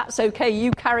relative, so that's okay, you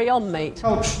carry on, mate.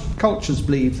 Cultures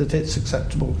believe that it's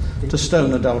acceptable to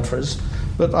stone adulterers,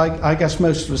 but I guess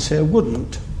most of us here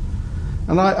wouldn't.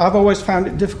 And I've always found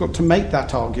it difficult to make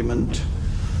that argument,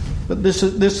 but this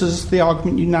is the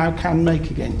argument you now can make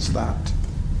against that.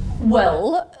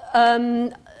 Well,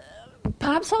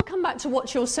 perhaps I'll come back to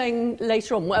what you're saying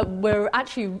later on. We're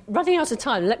actually running out of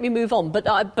time. Let me move on, but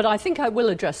I think I will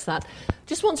address that.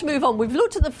 Just want to move on. We've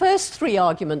looked at the first three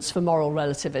arguments for moral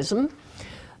relativism.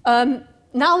 Now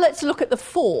let's look at the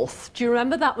fourth. Do you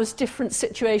remember that was different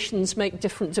situations make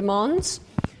different demands?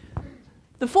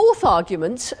 The fourth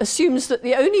argument assumes that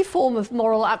the only form of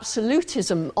moral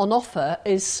absolutism on offer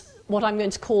is what I'm going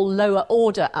to call lower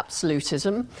order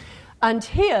absolutism. And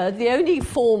here, the only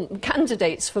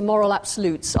candidates for moral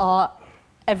absolutes are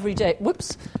everyday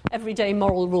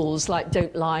moral rules like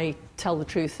don't lie, tell the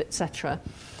truth, etc.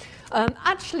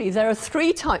 Actually, there are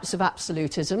three types of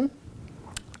absolutism: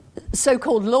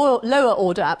 so-called lower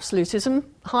order absolutism,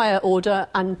 higher order,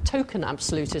 and token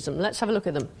absolutism. Let's have a look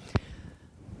at them.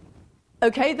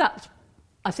 Okay,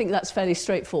 I think that's fairly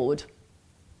straightforward.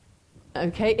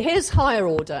 Okay, here's higher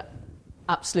order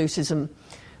absolutism.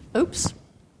 Oops.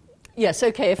 Yes,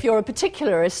 okay, if you're a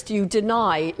particularist, you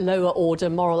deny lower order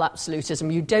moral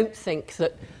absolutism. You don't think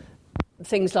that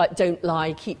things like don't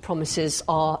lie, keep promises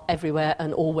are everywhere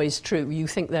and always true. You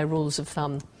think they're rules of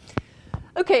thumb.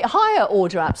 Okay, higher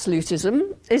order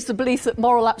absolutism is the belief that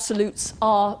moral absolutes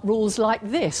are rules like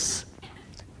this.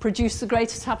 Produce the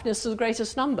greatest happiness to the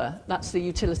greatest number. That's the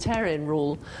utilitarian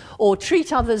rule. Or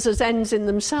treat others as ends in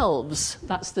themselves.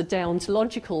 That's the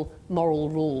deontological moral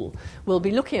rule. We'll be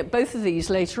looking at both of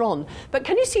these later on. But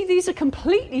can you see these are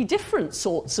completely different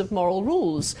sorts of moral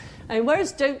rules? And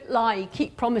whereas don't lie,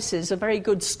 keep promises are very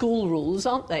good school rules,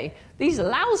 aren't they? These are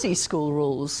lousy school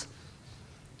rules.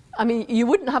 I mean, you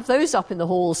wouldn't have those up in the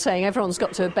hall saying everyone's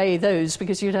got to obey those,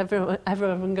 because you'd have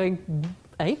everyone going,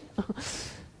 eh?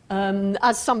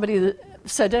 As somebody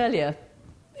said earlier,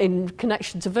 in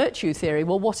connection to virtue theory,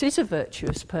 well, what is a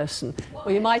virtuous person? What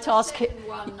well, you might ask...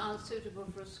 one unsuitable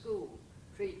for a school,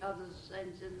 treat others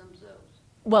ends in themselves?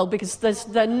 Well, because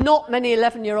there are not many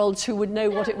 11-year-olds who would know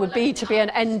what it would be to be an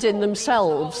end in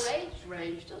themselves. Age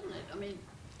range, doesn't it? I mean,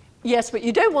 yes, but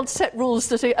you don't want to set rules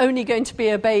that are only going to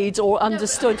be obeyed or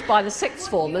understood by the sixth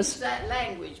formers. Use that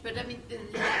language, but I mean, the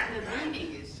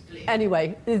meaning is clear.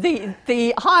 Anyway,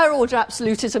 the higher order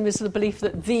absolutism is the belief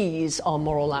that these are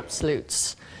moral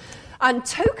absolutes. And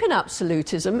token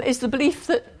absolutism is the belief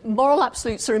that moral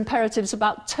absolutes are imperatives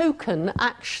about token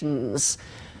actions.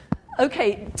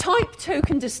 Okay, type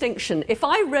token distinction. If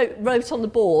I wrote on the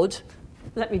board,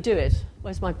 let me do it.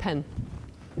 Where's my pen?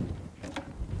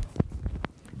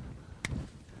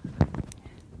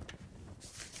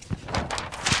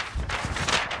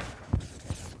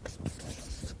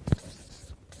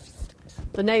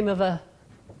 The name of a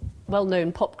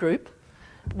well-known pop group,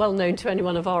 well-known to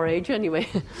anyone of our age anyway.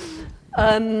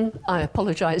 I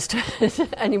apologise to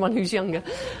anyone who's younger.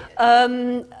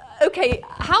 Okay,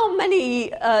 how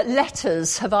many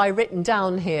letters have I written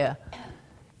down here?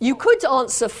 You could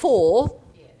answer 4,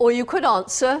 or you could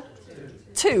answer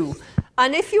 2.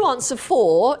 And if you answer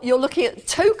 4, you're looking at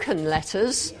token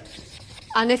letters.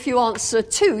 And if you answer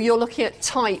 2, you're looking at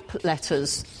type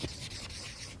letters.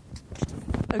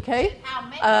 Okay?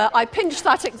 I pinched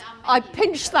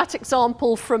that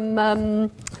example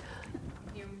from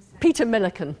Peter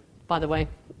Millikan, by the way.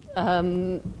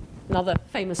 Another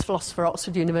famous philosopher at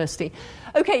Oxford University.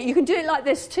 Okay, you can do it like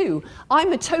this too.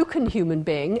 I'm a token human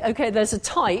being. Okay, there's a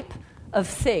type of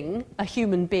thing, a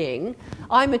human being.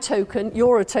 I'm a token,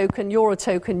 you're a token, you're a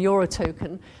token, you're a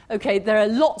token. Okay, there are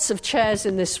lots of chairs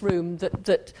in this room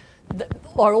that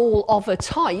are all of a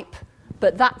type,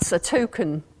 but that's a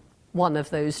token, one of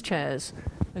those chairs.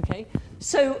 Okay,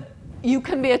 so you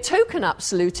can be a token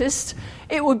absolutist.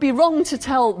 It would be wrong to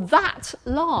tell that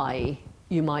lie,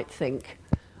 you might think.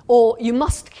 Or you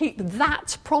must keep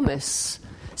that promise.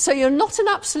 So you're not an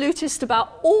absolutist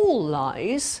about all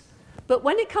lies, but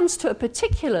when it comes to a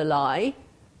particular lie,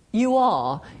 you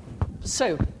are.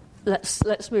 So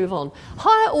let's move on.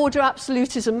 Higher order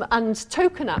absolutism and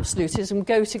token absolutism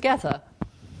go together.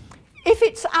 If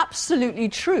it's absolutely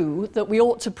true that we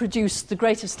ought to produce the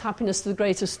greatest happiness to the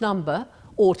greatest number,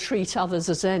 or treat others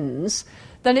as ends,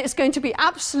 then it's going to be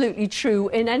absolutely true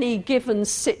in any given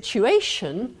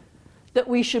situation that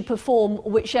we should perform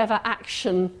whichever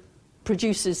action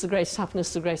produces the greatest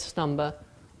happiness to the greatest number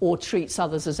or treats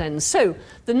others as ends. So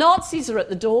the Nazis are at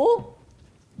the door.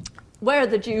 Where are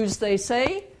the Jews, they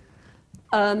say?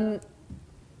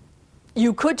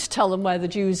 You could tell them where the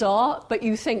Jews are, but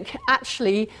you think,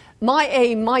 actually, my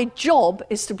aim, my job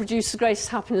is to produce the greatest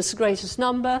happiness, the greatest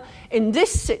number. In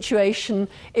this situation,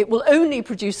 it will only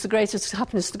produce the greatest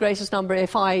happiness, the greatest number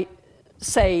if I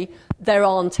say there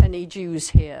aren't any Jews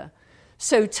here.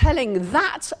 So telling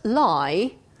that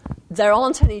lie, there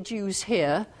aren't any Jews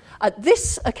here, at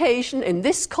this occasion, in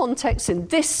this context, in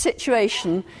this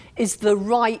situation, is the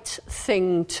right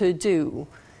thing to do.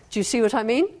 Do you see what I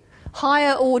mean?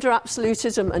 Higher order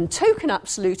absolutism and token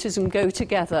absolutism go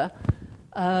together,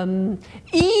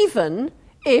 even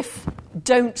if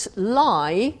don't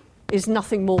lie is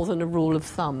nothing more than a rule of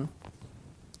thumb.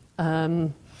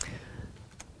 And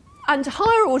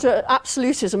higher order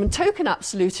absolutism and token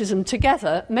absolutism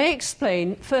together may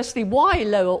explain, firstly, why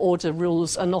lower order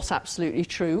rules are not absolutely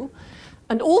true,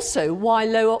 and also why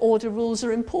lower order rules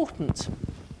are important.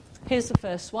 Here's the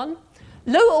first one.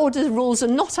 Lower order rules are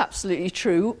not absolutely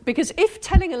true, because if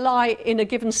telling a lie in a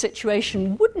given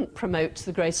situation wouldn't promote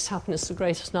the greatest happiness, the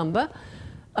greatest number,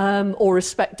 or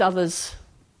respect others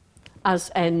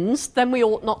as ends, then we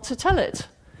ought not to tell it.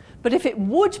 But if it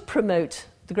would promote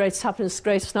the greatest happiness, the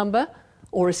greatest number,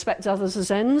 or respect others as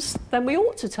ends, then we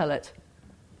ought to tell it.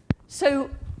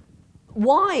 So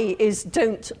why is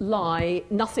don't lie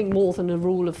nothing more than a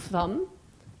rule of thumb?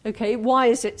 Okay, why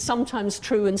is it sometimes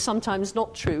true and sometimes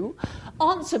not true?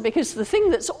 Answer, because the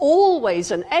thing that's always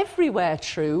and everywhere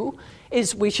true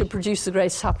is we should produce the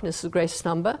greatest happiness, the greatest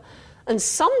number. And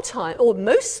sometimes, or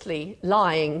mostly,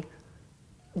 lying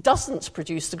doesn't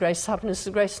produce the greatest happiness,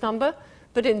 the greatest number.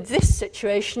 But in this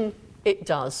situation, it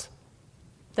does.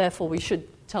 Therefore, we should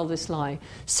tell this lie.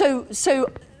 So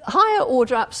higher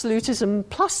order absolutism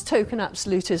plus token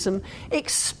absolutism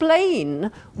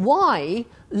explain why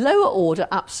lower order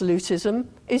absolutism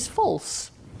is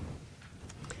false.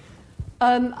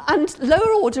 And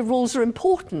lower order rules are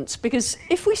important because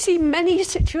if we see many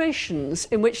situations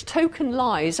in which token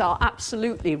lies are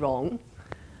absolutely wrong,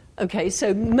 okay,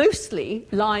 so mostly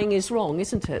lying is wrong,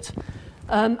 isn't it?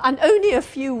 And only a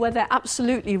few where they're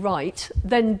absolutely right,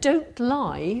 then don't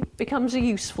lie becomes a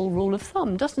useful rule of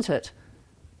thumb, doesn't it?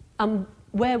 And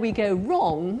where we go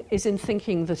wrong is in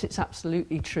thinking that it's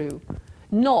absolutely true,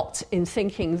 not in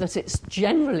thinking that it's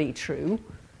generally true,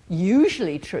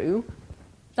 usually true.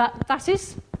 That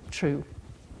is true.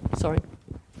 Sorry.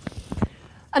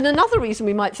 And another reason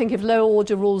we might think of lower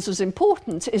order rules as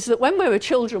important is that when we were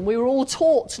children, we were all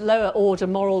taught lower order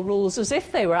moral rules as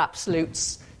if they were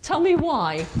absolutes. Tell me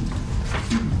why.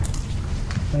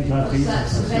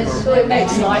 It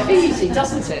makes life easy,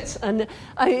 doesn't it? And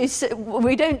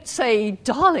we don't say,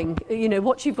 darling,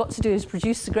 what you've got to do is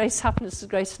produce the greatest happiness, the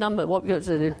greatest number. What you've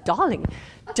got to do, darling,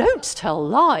 don't tell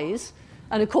lies.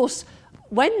 And of course,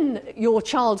 when your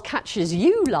child catches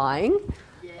you lying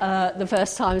the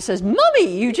first time and says,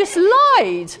 Mummy, you just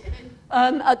lied,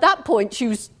 at that point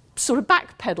you sort of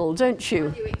backpedal, don't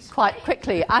you, quite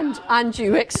quickly, and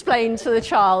you explain to the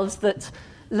child that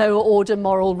lower order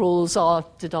moral rules are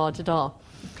da-da-da-da.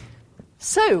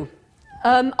 So,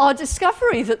 our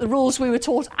discovery that the rules we were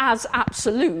taught as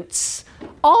absolutes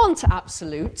aren't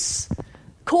absolutes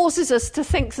causes us to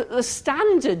think that the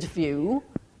standard view,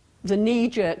 the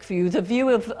knee-jerk view, the view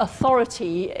of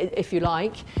authority, if you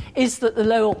like, is that the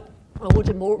lower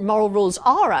order moral rules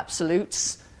are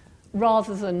absolutes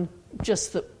rather than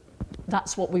just that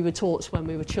that's what we were taught when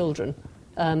we were children,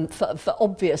 for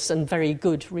obvious and very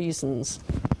good reasons.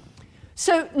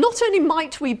 So not only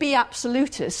might we be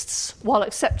absolutists while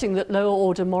accepting that lower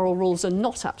order moral rules are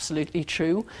not absolutely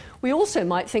true, we also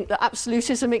might think that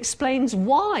absolutism explains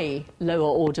why lower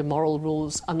order moral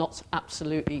rules are not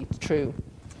absolutely true.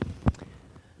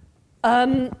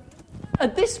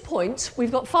 At this point,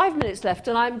 we've got 5 minutes left,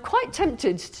 and I'm quite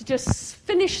tempted to just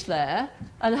finish there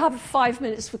and have 5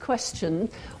 minutes for question.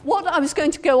 What I was going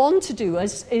to go on to do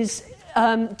is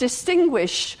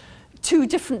distinguish two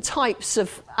different types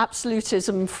of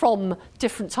absolutism from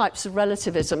different types of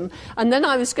relativism, and then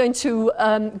I was going to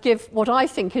give what I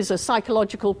think is a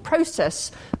psychological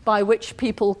process by which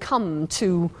people come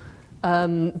to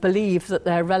believe that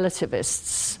they're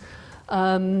relativists.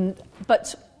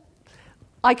 But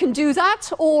I can do that,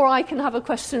 or I can have a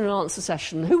question and answer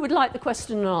session. Who would like the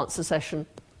question and answer session?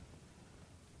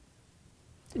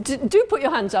 Do put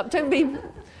your hands up. Don't be...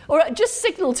 Or just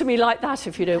signal to me like that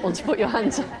if you don't want to put your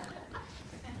hands up.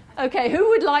 OK, who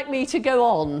would like me to go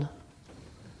on?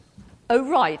 Oh,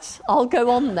 right. I'll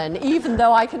go on then, even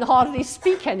though I can hardly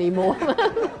speak anymore.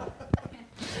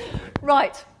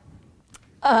 Right.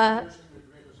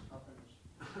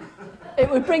 It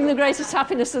would bring the greatest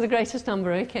happiness to the greatest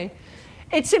number, OK.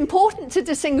 It's important to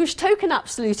distinguish token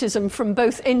absolutism from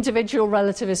both individual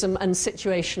relativism and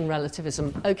situation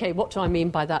relativism. OK, what do I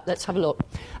mean by that? Let's have a look.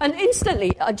 And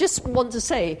incidentally, I just want to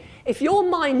say, if your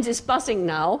mind is buzzing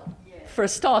now, for a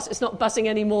start, it's not buzzing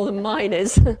any more than mine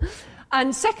is.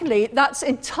 And secondly, that's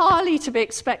entirely to be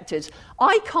expected.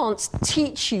 I can't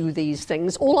teach you these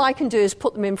things. All I can do is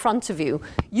put them in front of you.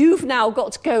 You've now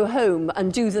got to go home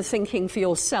and do the thinking for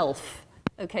yourself.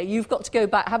 Okay, you've got to go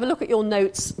back, have a look at your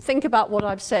notes, think about what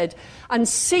I've said, and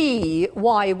see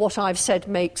why what I've said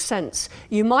makes sense.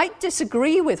 You might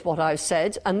disagree with what I've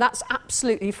said, and that's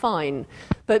absolutely fine.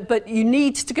 But you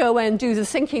need to go away and do the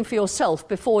thinking for yourself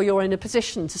before you're in a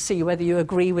position to see whether you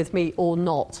agree with me or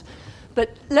not.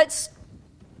 But let's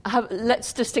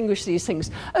distinguish these things.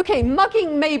 OK,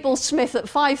 mugging Mabel Smith at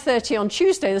 5:30 on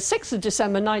Tuesday, the 6th of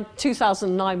December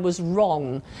 2009 was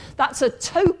wrong. That's a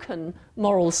token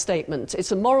moral statement.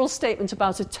 It's a moral statement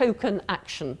about a token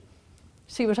action.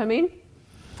 See what I mean?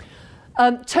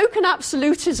 Token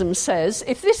absolutism says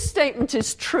if this statement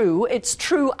is true, it's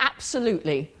true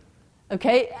absolutely.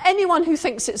 Okay? Anyone who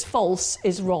thinks it's false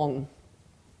is wrong.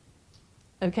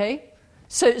 Okay?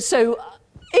 So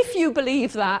if you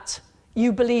believe that,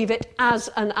 you believe it as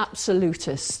an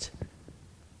absolutist.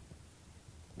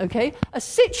 Okay?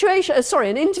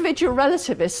 An individual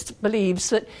relativist believes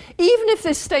that even if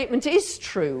this statement is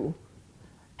true,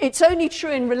 it's only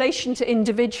true in relation to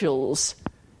individuals.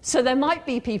 So there might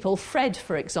be people, Fred,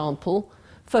 for example,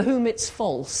 for whom it's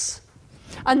false.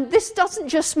 And this doesn't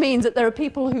just mean that there are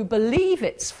people who believe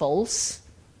it's false,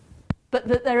 but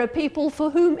that there are people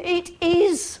for whom it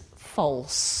is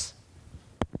false.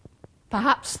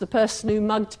 Perhaps the person who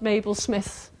mugged Mabel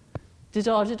Smith,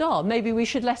 da-da-da-da, maybe we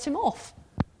should let him off.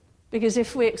 Because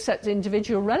if we accept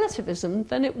individual relativism,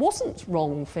 then it wasn't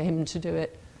wrong for him to do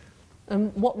it.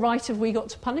 And what right have we got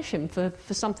to punish him for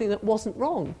something that wasn't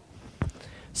wrong?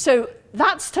 So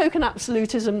that's token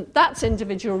absolutism, that's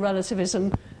individual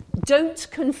relativism. Don't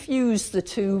confuse the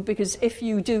two, because if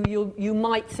you do, you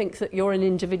might think that you're an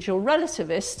individual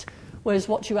relativist, whereas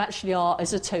what you actually are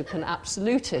is a token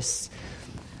absolutist.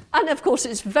 And of course,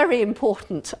 it's very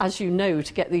important, as you know,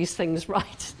 to get these things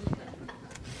right.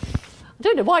 I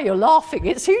don't know why you're laughing,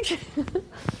 it's huge.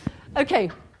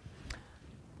 Okay.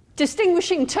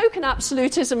 Distinguishing token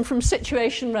absolutism from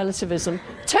situation relativism.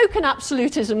 Token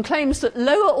absolutism claims that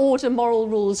lower order moral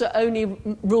rules are only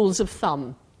rules of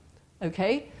thumb.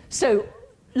 Okay? So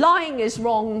lying is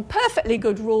wrong, perfectly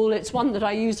good rule. It's one that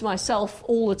I use myself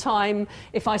all the time.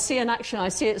 If I see an action, I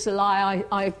see it's a lie,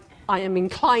 I am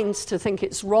inclined to think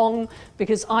it's wrong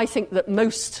because I think that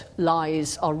most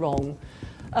lies are wrong.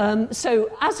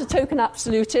 So as a token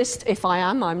absolutist, if I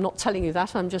am, I'm not telling you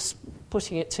that, I'm just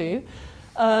putting it to you.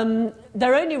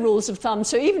 There are only rules of thumb,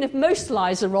 so even if most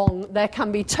lies are wrong, there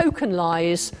can be token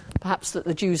lies, perhaps that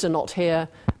the Jews are not here,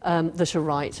 that are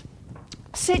right.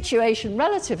 Situation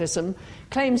relativism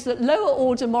claims that lower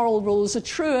order moral rules are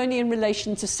true only in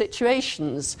relation to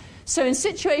situations. So in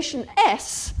situation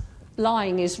S,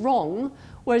 lying is wrong,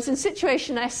 whereas in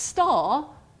situation S star,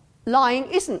 lying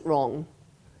isn't wrong.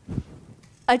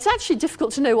 It's actually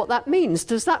difficult to know what that means.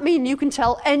 Does that mean you can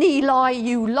tell any lie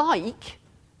you like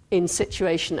in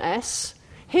situation S?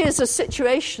 Here's a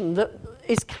situation that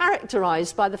is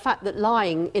characterised by the fact that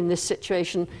lying in this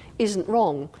situation isn't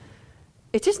wrong.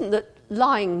 It isn't that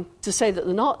lying to say that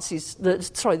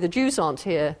the Jews aren't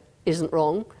here isn't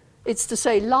wrong. It's to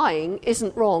say lying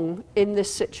isn't wrong in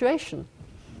this situation.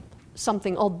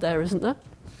 Something odd there, isn't there?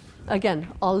 Again,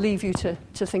 I'll leave you to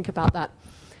think about that.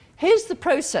 Here's the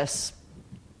process.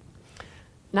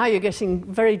 Now you're getting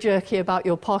very jerky about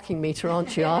your parking meter,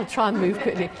 aren't you? I'll try and move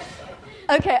quickly.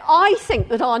 Okay, I think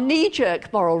that our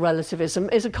knee-jerk moral relativism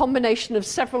is a combination of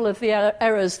several of the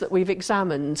errors that we've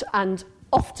examined and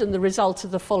often the result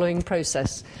of the following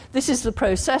process. This is the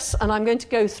process, and I'm going to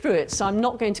go through it, so I'm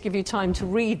not going to give you time to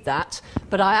read that,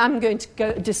 but I am going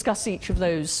to discuss each of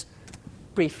those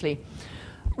briefly.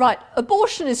 Right,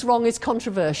 abortion is wrong is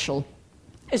controversial,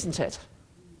 isn't it?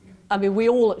 I mean, we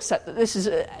all accept that this is...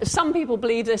 some people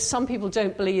believe this, some people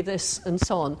don't believe this, and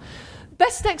so on.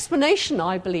 Best explanation,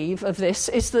 I believe, of this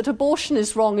is that abortion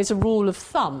is wrong is a rule of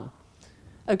thumb.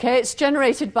 Okay, it's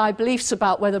generated by beliefs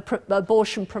about whether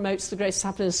abortion promotes the greatest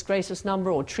happiness, greatest number,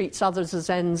 or treats others as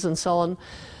ends, and so on.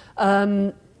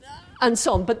 And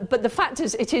so on. But the fact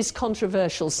is, it is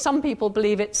controversial. Some people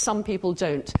believe it, some people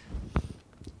don't.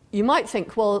 You might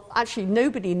think, well, actually,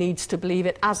 nobody needs to believe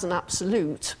it as an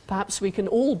absolute. Perhaps we can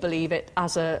all believe it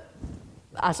as a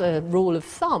rule of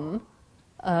thumb.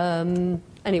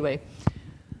 Anyway.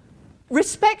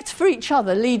 Respect for each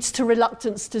other leads to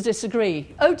reluctance to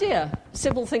disagree. Oh dear,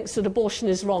 Sybil thinks that abortion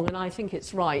is wrong and I think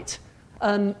it's right.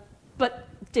 But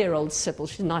dear old Sybil,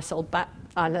 she's a nice old bat.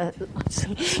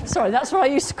 Sorry, that's what I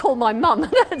used to call my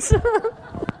mum.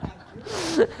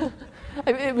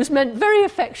 It was meant very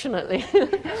affectionately.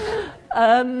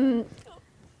 Well,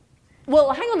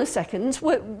 hang on a second.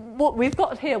 What we've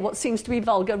got here, what seems to be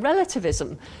vulgar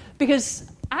relativism. Because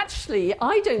actually,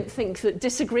 I don't think that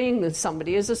disagreeing with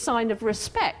somebody is a sign of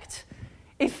respect.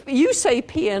 If you say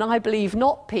P and I believe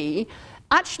not P,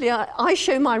 actually I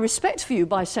show my respect for you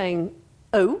by saying,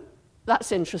 oh,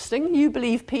 that's interesting. You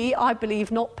believe P, I believe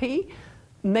not P.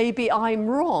 Maybe I'm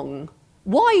wrong.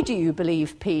 Why do you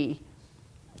believe P?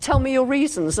 Tell me your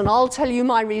reasons, and I'll tell you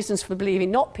my reasons for believing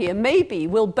not P, and maybe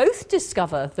we'll both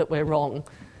discover that we're wrong.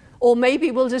 Or maybe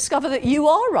we'll discover that you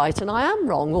are right and I am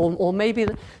wrong, or maybe...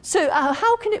 So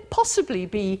how can it possibly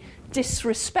be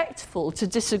disrespectful to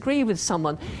disagree with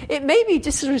someone? It may be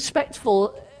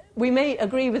disrespectful, we may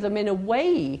agree with them in a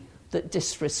way that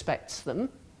disrespects them,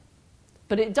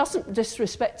 But it doesn't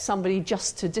disrespect somebody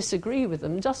just to disagree with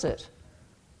them, does it?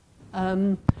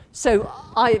 That's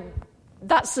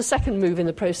the second move in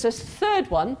the process. The third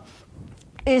one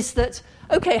is that,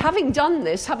 okay, having done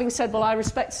this, having said, well, I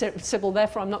respect Sybil,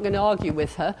 therefore I'm not going to argue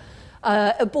with her,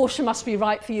 abortion must be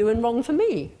right for you and wrong for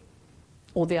me.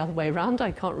 Or the other way around.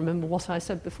 I can't remember what I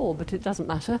said before, but it doesn't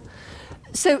matter.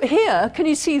 So here, can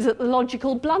you see that the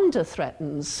logical blunder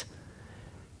threatens?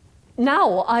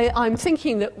 Now I'm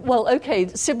thinking that, well, okay,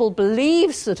 Sybil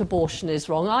believes that abortion is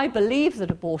wrong. I believe that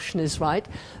abortion is right.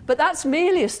 But that's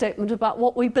merely a statement about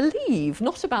what we believe,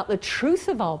 not about the truth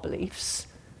of our beliefs.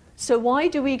 So why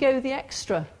do we go the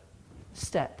extra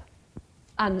step?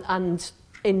 And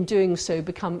in doing so,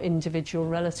 become individual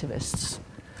relativists.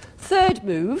 Third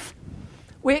move,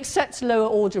 we accept lower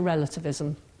order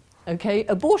relativism. Okay,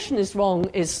 abortion is wrong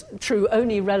is true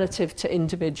only relative to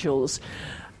individuals.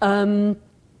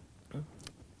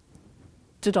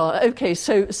 Okay,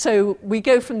 so we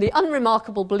go from the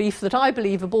unremarkable belief that I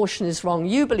believe abortion is wrong,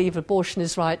 you believe abortion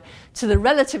is right, to the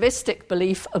relativistic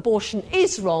belief abortion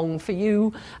is wrong for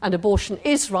you and abortion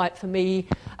is right for me.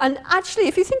 And actually,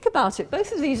 if you think about it,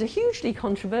 both of these are hugely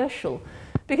controversial,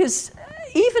 because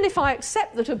even if I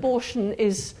accept that abortion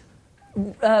is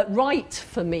right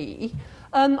for me,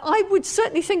 I would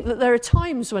certainly think that there are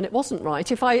times when it wasn't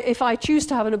right. If I choose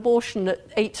to have an abortion at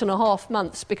 8.5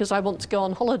 months because I want to go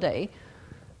on holiday,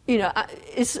 you know,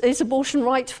 is abortion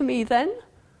right for me then?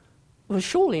 Well,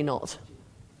 surely not.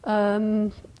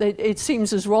 It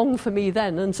seems as wrong for me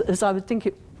then as I would think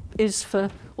it is for,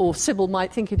 or Sybil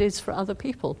might think it is for other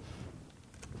people.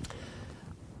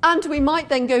 And we might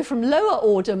then go from lower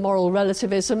order moral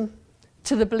relativism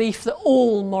to the belief that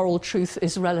all moral truth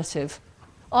is relative,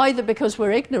 either because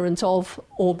we're ignorant of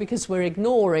or because we're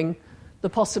ignoring the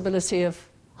possibility of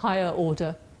higher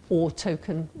order or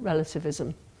token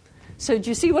relativism. So do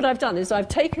you see what I've done is I've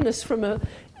taken us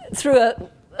through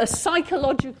a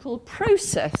psychological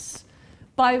process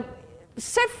by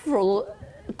several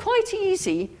quite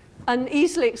easy and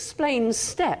easily explained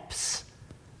steps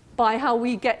by how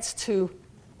we get to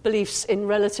beliefs in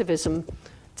relativism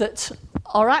that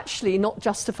are actually not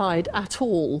justified at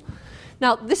all.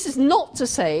 Now, this is not to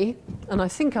say, and I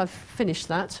think I've finished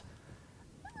that.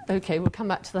 Okay, we'll come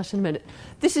back to that in a minute.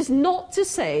 This is not to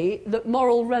say that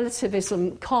moral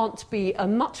relativism can't be a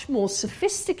much more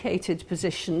sophisticated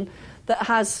position that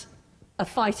has a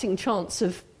fighting chance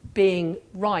of being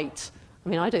right. I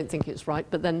mean, I don't think it's right,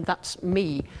 but then that's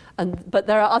me. But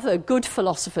there are other good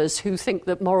philosophers who think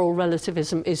that moral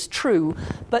relativism is true,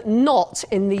 but not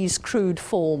in these crude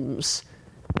forms.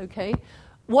 Okay?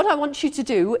 What I want you to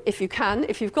do, if you can,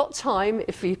 if you've got time,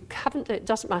 if you haven't, it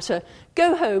doesn't matter,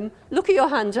 go home, look at your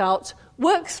handout,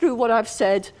 work through what I've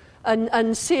said,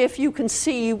 and see if you can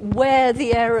see where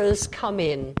the errors come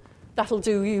in. That'll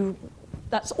do you.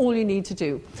 That's all you need to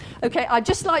do. Okay, I'd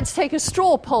just like to take a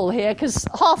straw poll here, because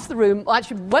half the room,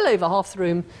 actually well over half the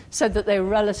room, said that they were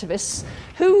relativists.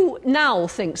 Who now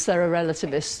thinks they're a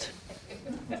relativist?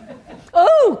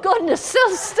 Oh, goodness,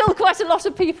 still quite a lot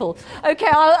of people. Okay,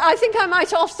 I think I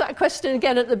might ask that question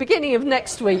again at the beginning of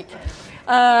next week.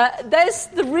 There's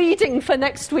the reading for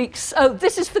next week's... Oh,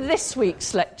 this is for this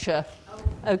week's lecture.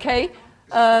 Okay?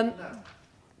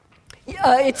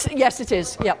 Yes, it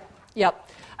is. Yep.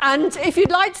 And if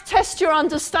you'd like to test your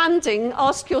understanding,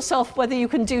 ask yourself whether you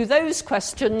can do those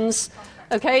questions.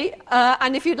 Okay?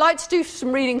 And if you'd like to do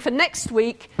some reading for next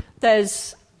week,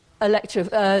 there's a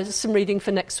lecture, some reading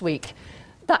for next week.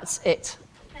 That's it.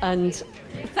 And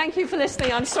thank you for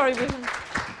listening. I'm sorry.